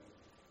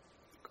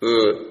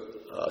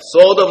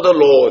 Sword of the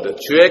Lord,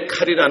 주의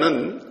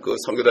칼이라는 그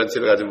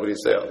선교단체를 가진 분이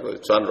있어요.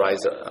 그 존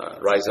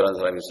라이서라는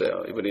사람이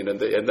있어요. 이분이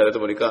있는데 옛날에도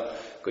보니까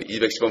그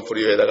 210번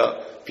프리웨이에다가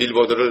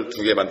빌보드를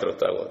 2개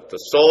만들었다고. The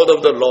Sword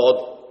of the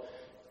Lord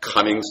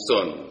coming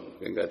soon.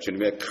 그러니까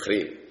주님의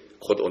칼이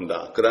곧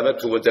온다. 그 다음에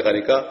두 번째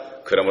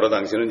가니까 그러므로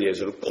당신은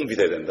예수를 꼭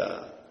믿어야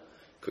된다.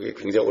 그게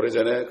굉장히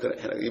오래전에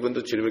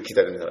이분도 주님을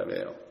기다리는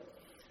사람이에요.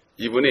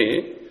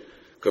 이분이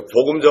그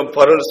복음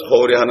전파를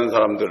소홀히 하는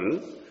사람들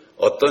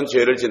어떤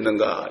죄를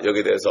짓는가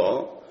여기에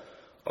대해서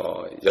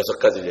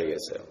 6가지를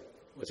얘기했어요.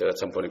 제가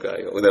참 보니까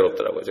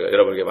은혜롭더라고요. 제가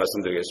여러분에게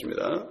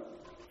말씀드리겠습니다.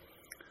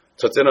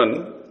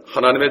 첫째는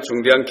하나님의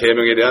중대한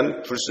계명에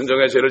대한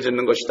불순종의 죄를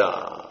짓는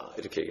것이다.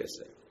 이렇게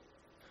얘기했어요.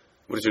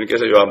 우리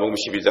주님께서 요한복음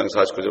 12장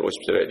 49절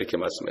 50절에 이렇게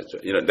말씀했죠.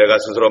 이는 내가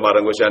스스로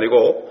말한 것이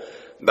아니고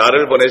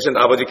나를 보내신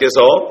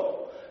아버지께서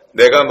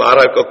내가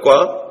말할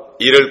것과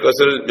이룰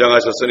것을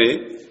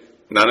명하셨으니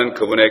나는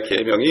그분의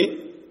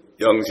계명이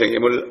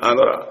영생임을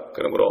아노라.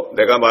 그러므로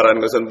내가 말하는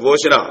것은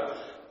무엇이나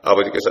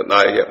아버지께서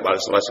나에게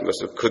말씀하신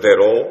것을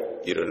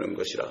그대로 이루는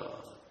것이라.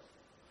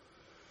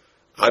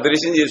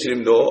 아들이신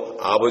예수님도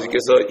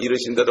아버지께서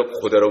이루신 대로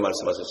그대로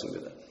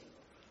말씀하셨습니다.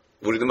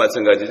 우리도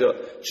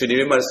마찬가지죠.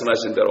 주님이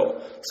말씀하신 대로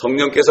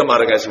성령께서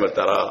말하게 하심을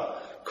따라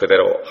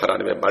그대로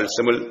하나님의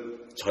말씀을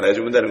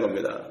전해주면 되는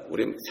겁니다.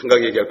 우린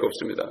생각 얘기할 거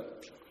없습니다.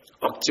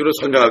 억지로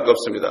설명할 거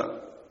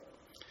없습니다.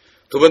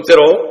 두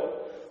번째로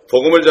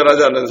복음을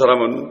전하지 않는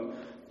사람은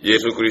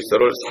예수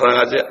그리스도를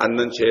사랑하지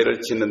않는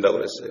죄를 짓는다고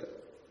그랬어요.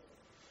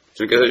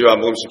 주님께서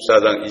요한복음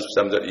 14장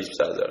 23절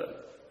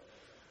 24절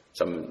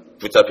참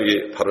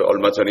붙잡히기 바로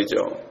얼마 전이죠.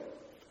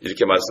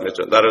 이렇게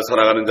말씀했죠. 나를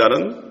사랑하는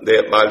자는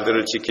내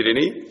말들을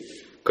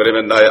지키리니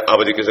그러면 나의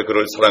아버지께서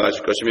그를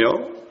사랑하실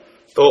것이며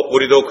또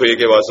우리도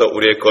그에게 와서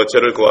우리의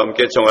거처를 그와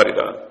함께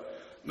정하리라.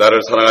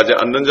 나를 사랑하지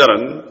않는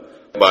자는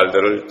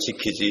말들을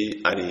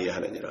지키지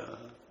아니하느니라.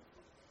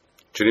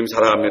 주님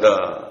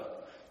사랑합니다.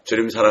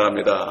 주님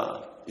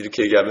사랑합니다.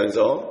 이렇게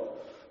얘기하면서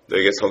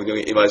너에게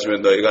성령이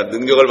임하시면 너희가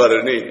능력을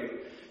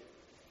받으니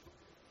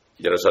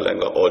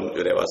예루살렘과 온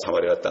유대와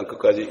사마리아 땅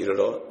끝까지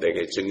이르러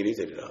내게 증인이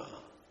되리라.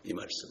 이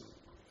말씀.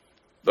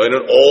 너희는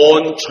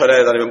온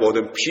천하에 다니면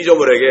모든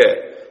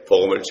피조물에게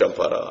복음을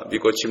전파하라.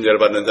 믿고 침례를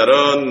받는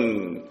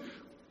자는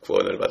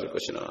구원을 받을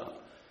것이나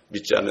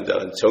믿지 않는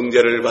자는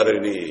정죄를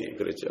받으리니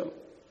그랬죠.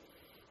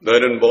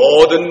 너희는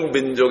모든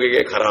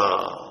민족에게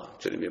가라.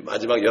 주님이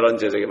마지막 열한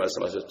제자에게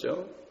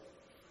말씀하셨죠.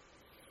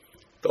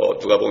 또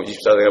누가복음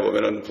 24장에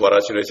보면은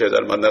부활하신 후에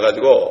제자를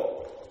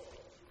만나가지고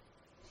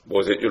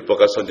모세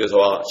율법과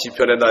선지서와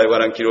시편에 나에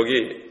관한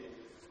기록이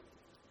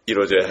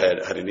이루어져야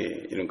하리니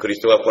이는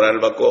그리스도가 고난을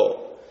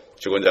받고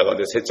죽은 자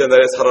가운데 셋째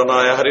날에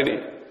살아나야 하리니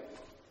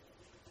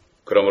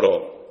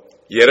그러므로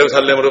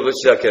예루살렘으로부터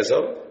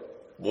시작해서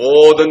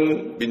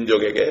모든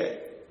민족에게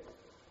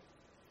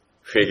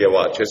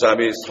회개와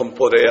죄사함이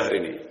선포되어야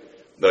하리니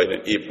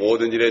너희는 이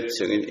모든 일의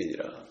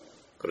증인이니라.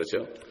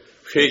 그렇죠?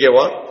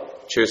 회개와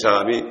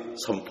죄사함이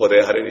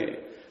선포되어야 하리니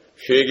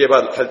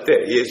회개할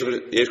때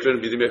예수를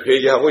믿으며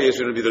회개하고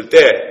예수를 믿을 때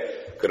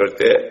그럴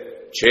때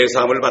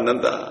죄사함을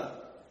받는다.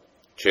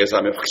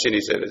 죄사함의 확신이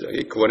있어야 되죠.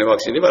 이 구원의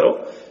확신이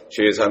바로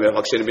죄사함의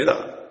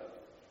확신입니다.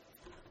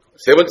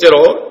 세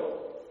번째로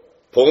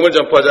복음을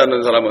전파하지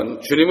않는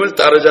사람은 주님을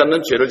따르지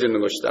않는 죄를 짓는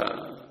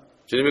것이다.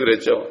 주님이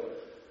그랬죠.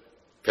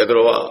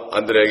 베드로와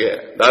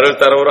안드레에게 나를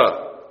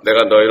따라오라.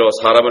 내가 너희로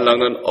사람을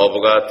낚는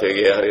어부가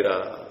되게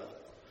하리라.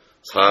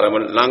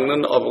 사람을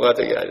낚는 어부가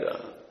되게 하리라.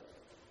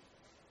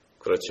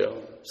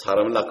 그렇죠.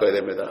 사람을 낚아야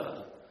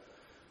됩니다.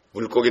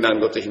 물고기 낚는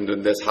것도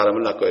힘든데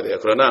사람을 낚아야 돼요.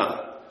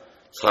 그러나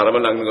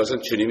사람을 낚는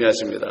것은 주님이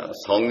하십니다.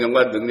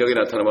 성령과 능력이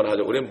나타나면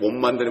하죠. 우리는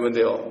몸만 들이면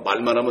돼요.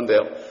 말만 하면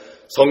돼요.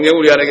 성령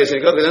우리 안에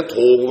계시니까 그냥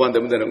도구만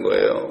되면 되는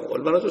거예요.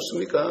 얼마나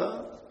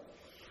좋습니까?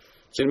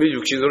 주님이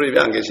육신으로 입에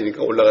안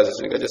계시니까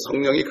올라가셨으니까 이제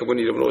성령이 그분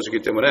이름으로 오시기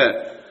때문에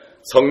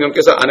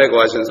성령께서 안에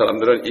거하시는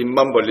사람들은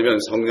입만 벌리면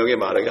성령이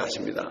말하게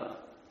하십니다.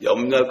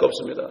 염려할 거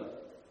없습니다.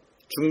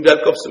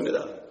 준비할 거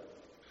없습니다.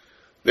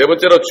 네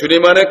번째로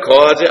주님 안에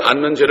거하지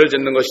않는 죄를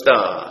짓는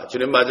것이다.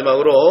 주님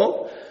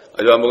마지막으로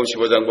요한복음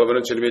 15장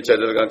보면은 주님이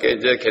제자들과 함께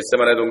이제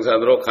겟세마네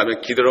동산으로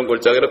가면 기드론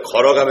골짜기를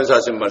걸어가면서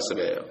하신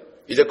말씀이에요.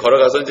 이제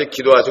걸어가서 이제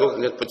기도하시고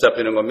이제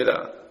붙잡히는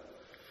겁니다.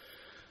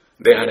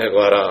 내 안에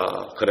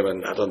거하라. 그러면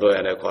나도 너희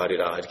안에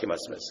거하리라. 이렇게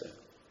말씀했어요.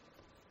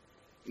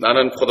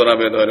 나는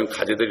포도나무에 너희는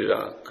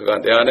가지들이라. 그가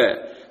내 안에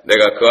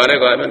내가 그 안에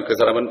거하면 그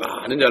사람은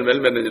많은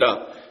열매를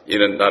맺느니라.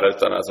 이는 나를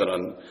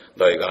떠나서는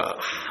너희가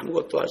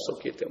아무것도 할 수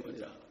없기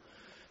때문이라.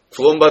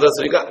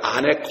 구원받았으니까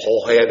안에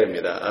거해야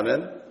됩니다.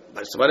 아멘.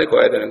 말씀 안에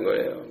거해야 되는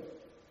거예요.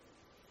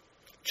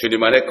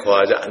 주님 안에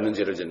거하지 않는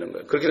죄를 짓는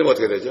거예요. 그렇게 되면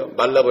어떻게 되죠?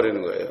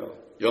 말라버리는 거예요.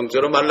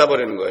 영적으로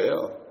말라버리는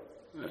거예요.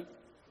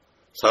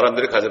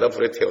 사람들이 가져다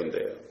불에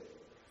태운대요.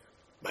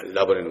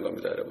 말라버리는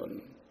겁니다,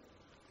 여러분.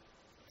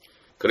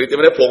 그렇기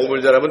때문에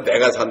복음을 전하면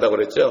내가 산다고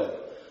그랬죠.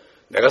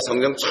 내가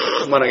성령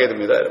충만하게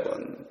됩니다,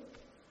 여러분.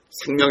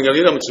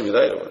 생명력이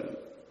넘칩니다, 여러분.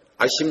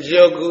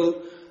 심지어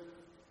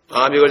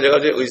암이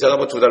걸려가지고 의사가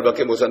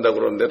 2달밖에 못 산다고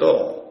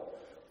그러는데도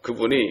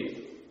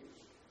그분이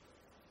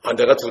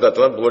내가 2달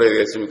동안 뭘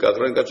해야겠습니까?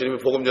 그러니까 주님이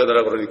복음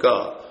전하라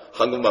그러니까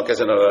한국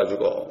마켓에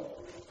나가가지고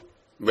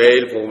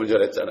매일 복음을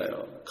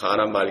전했잖아요.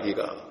 가난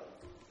말기가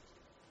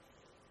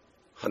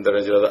한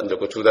달이 지나도 안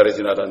좋고 2달이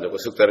지나도 안 좋고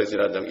 10달이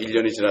지나도 안 좋고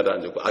 1년이 지나도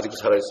안 좋고 아직도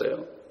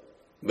살아있어요.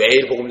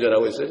 매일 복음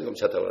전하고 있어요. 지금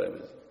차 타고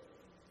다니면서.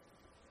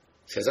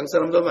 세상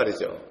사람도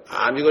말이죠.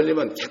 암이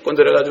걸리면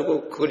태권도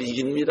해가지고 그걸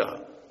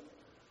이깁니다.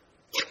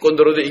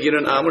 태권도로도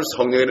이기는 암을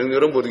성령의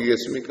능력으로 못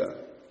이기겠습니까?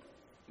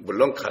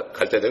 물론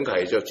갈 때 되면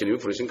가야죠. 주님이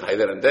부르시면 가야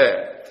되는데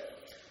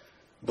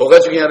뭐가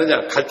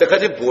중요하느냐? 갈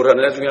때까지 뭘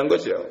하느냐 중요한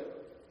거죠.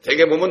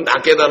 대개 보면 나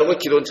깨달고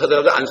기도원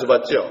찾아가도 안수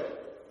받죠.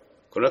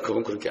 그러나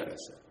그분 그렇게 안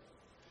했어요.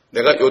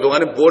 내가 요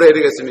동안에 뭘 해야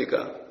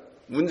되겠습니까?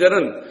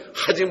 문제는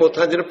하지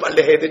못한 일을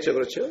빨리 해야 되죠.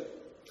 그렇죠?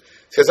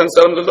 세상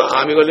사람들도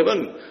암이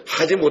걸리면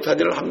하지 못한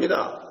일을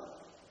합니다.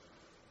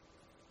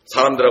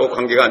 사람들하고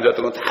관계가 안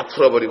좋았던 건 다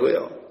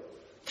풀어버리고요.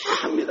 다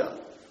합니다.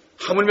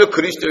 하물며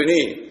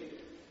그리스도인이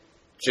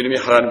주님이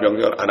하라는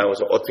명령을 안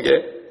하고서 어떻게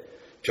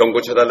병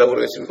고쳐달라고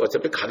그러겠습니까?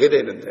 어차피 가게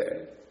되는데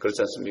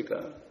그렇지 않습니까?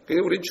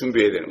 그러니까 우리는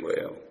준비해야 되는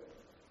거예요.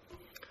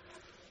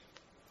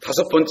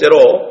 다섯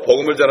번째로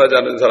복음을 전하지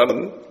않는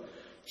사람은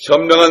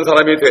현명한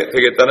사람이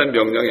되겠다는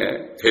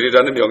명령에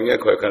되리라는 명령에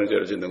거역하는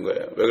죄를 짓는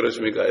거예요. 왜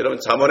그렇습니까? 여러분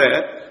잠언에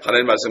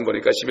하나님 말씀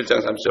보니까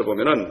 11장 30절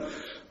보면은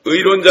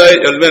의로운 자의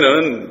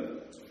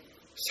열매는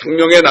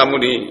생명의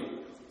나무니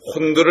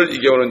혼들을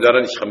이겨오는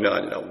자는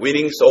현명하니라.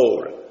 winning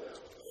soul.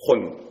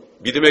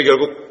 믿음의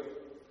결국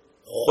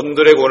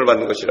혼들의 구원을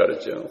받는 것이라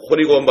그랬죠.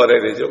 혼이 구원받아야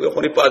되죠.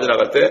 혼이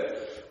빠져나갈 때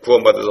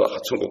구원받아서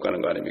천국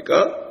가는 거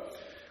아닙니까?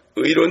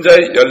 의로운 자의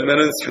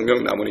열매는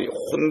생명나무니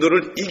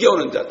혼들을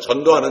이겨오는 자,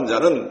 전도하는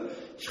자는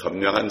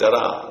현명한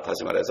자라.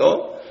 다시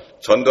말해서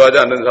전도하지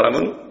않는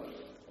사람은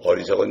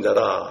어리석은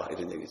자다,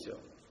 이런 얘기죠.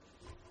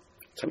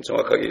 참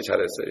정확하게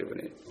잘했어요,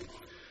 이분이.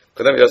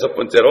 그 다음에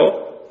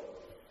 6번째로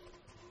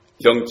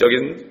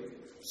영적인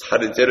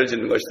살인죄를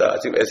짓는 것이다.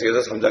 지금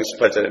에스겔서 3장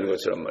 18절에 있는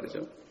것처럼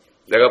말이죠.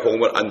 내가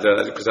복음을 안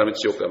전해야지 그 사람이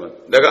지옥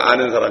가면, 내가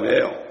아는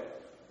사람이에요.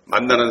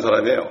 만나는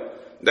사람이에요.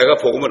 내가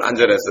복음을 안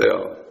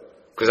전했어요.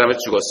 그 사람이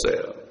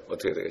죽었어요.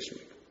 어떻게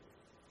되겠습니까?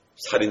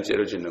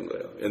 살인죄를 짓는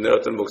거예요. 옛날에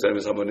어떤 목사님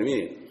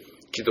사모님이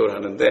기도를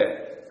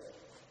하는데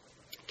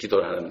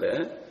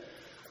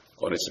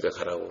어느 집에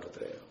가라고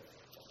그러더래요.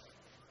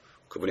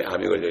 그분이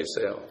암이 걸려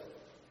있어요.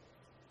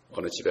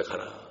 어느 집에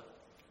가라.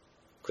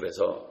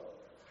 그래서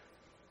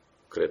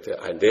그랬대.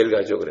 아니, 내일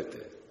가죠. 그랬대.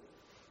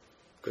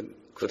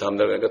 그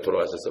다음날 가니까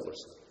돌아가셨어,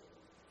 벌써.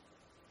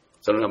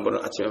 저는 한 번은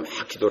아침에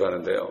막 기도를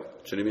하는데요.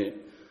 주님이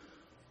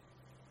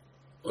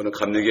어느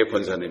감리교의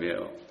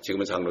권사님이에요.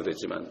 지금은 장로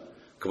됐지만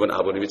그분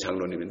아버님이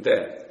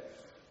장로님인데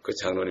그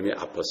장로님이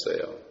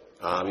아팠어요.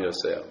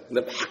 암이었어요.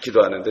 근데 막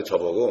기도하는데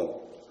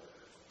저보고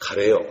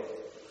가래요.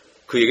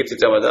 그 얘기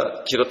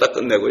듣자마자 기도 딱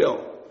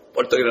끝내고요.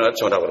 벌떡 일어나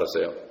전화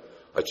걸었어요.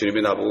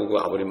 주님이 나보고 그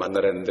아버님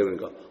만나라 했는데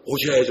그러니까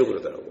오셔야죠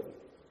그러더라고.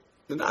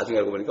 근데 나중에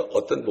알고 보니까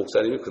어떤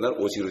목사님이 그날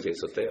오시기로 돼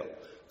있었대요.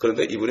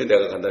 그런데 이분이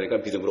내가 간다니까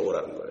믿음으로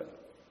오라는 거예요.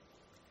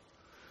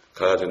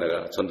 가가지고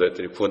내가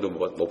전도했더니 구원도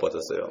못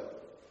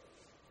받았어요.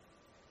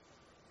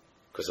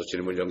 그래서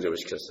주님을 영접을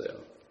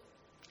시켰어요.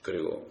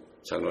 그리고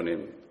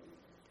장로님,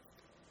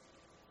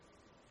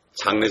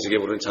 장례식에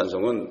부르는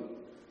찬송은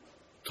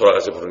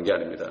돌아가서 부르는 게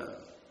아닙니다.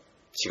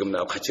 지금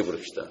나와 같이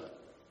부릅시다.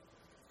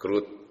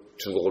 그리고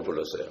두 곡을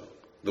불렀어요.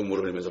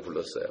 눈물을 흘리면서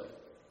불렀어요.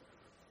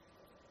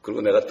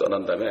 그리고 내가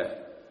떠난 다음에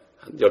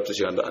한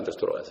 12시간도 안 돼서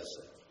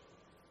돌아가셨어요.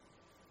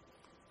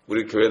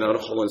 우리 교회 나오는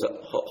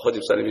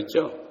허집사님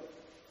있죠?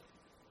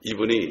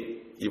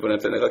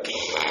 이분한테 내가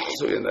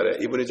계속 옛날에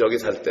이분이 저기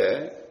살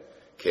때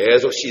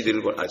계속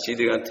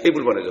CD가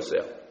테이블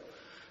보내줬어요.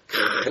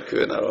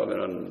 교회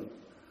나오면은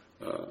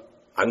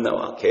안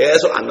나와.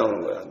 계속 안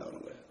나오는 거야.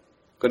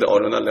 근데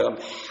어느 날 내가 막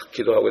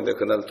기도하고 있는데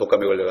그날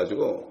독감에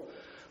걸려가지고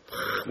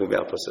막 몸이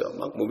아팠어요.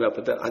 막 몸이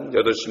아픈데 한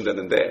 8시쯤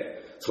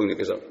됐는데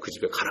성령께서 그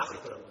집에 가라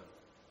그러더라고요.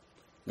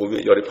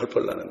 몸이 열이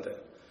펄펄 나는데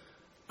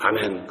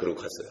아멘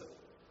그러고 갔어요.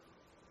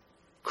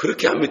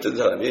 그렇게 안 믿던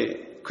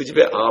사람이 그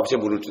집에 9시에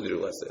문을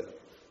두드리고 갔어요.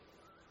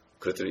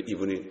 그랬더니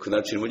이분이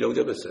그날 질문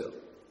영접했어요.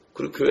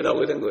 그리고 교회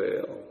나오게 된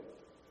거예요.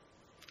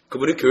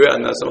 그분이 교회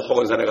안 나왔으면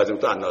허건산에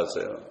가정도 안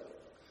나왔어요.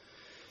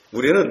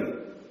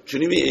 우리는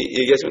주님이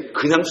얘기하시면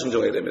그냥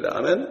순종해야 됩니다.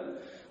 아멘.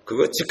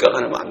 그거 즉각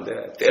안 하면 안 돼.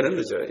 때는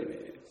늦어요 이미.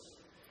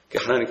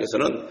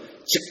 하나님께서는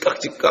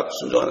즉각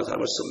순종하는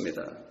사람을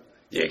씁니다.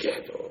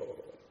 얘기해도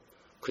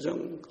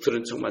그냥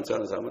들은 척만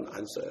하는 사람은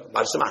안 써요.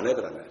 말씀 안 해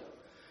그러면.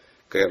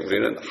 그러니까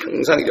우리는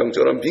항상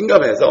영적으로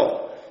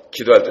민감해서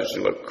기도할 때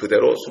주신 걸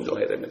그대로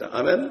순종해야 됩니다.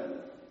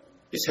 아멘.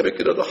 이 새벽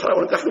기도도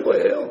하라고 하니까 한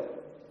거예요.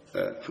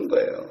 네, 한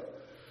거예요.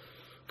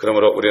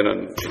 그러므로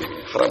우리는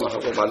하라면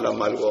하고 말라면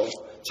말고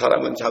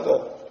자라면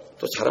자고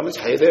또 자라면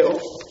자야 돼요.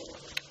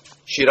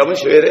 쉬라면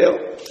쉬어야 돼요.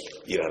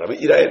 일하라면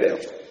일해야 돼요.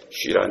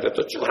 쉬라는데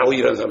또 죽으라고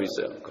일하는 사람이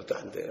있어요. 그것도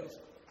안 돼요.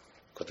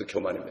 그것도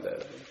교만입니다.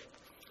 여러분.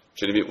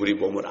 주님이 우리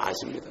몸을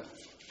아십니다.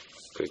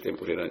 그렇기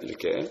때문에 우리는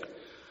이렇게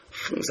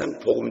항상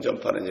복음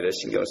전파하는 일에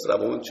신경을 쓰다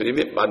보면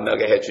주님이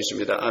만나게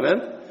해주십니다. 아멘.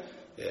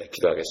 예,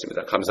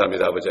 기도하겠습니다.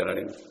 감사합니다. 아버지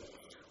하나님.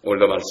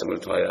 오늘도 말씀을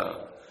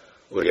통하여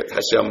우리에게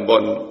다시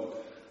한번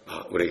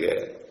우리에게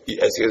이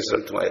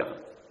에스겔서를 통하여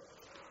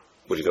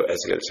우리도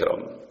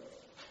에스겔처럼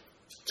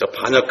저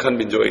반역한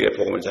민족에게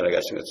복음을 전하게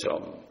하신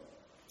것처럼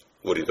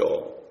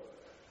우리도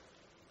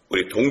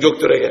우리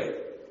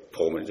동족들에게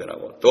복음을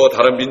전하고 또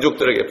다른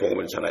민족들에게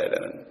복음을 전해야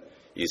되는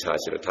이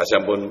사실을 다시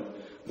한번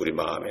우리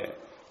마음에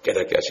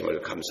깨닫게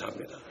하심을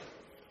감사합니다.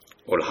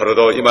 오늘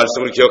하루도 이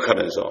말씀을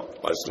기억하면서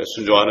말씀에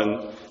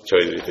순종하는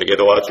저희들이 되게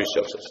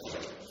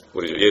도와주시옵소서.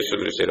 우리 주 예수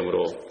그리스도의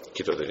이름으로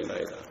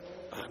기도드리나이다.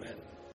 아멘.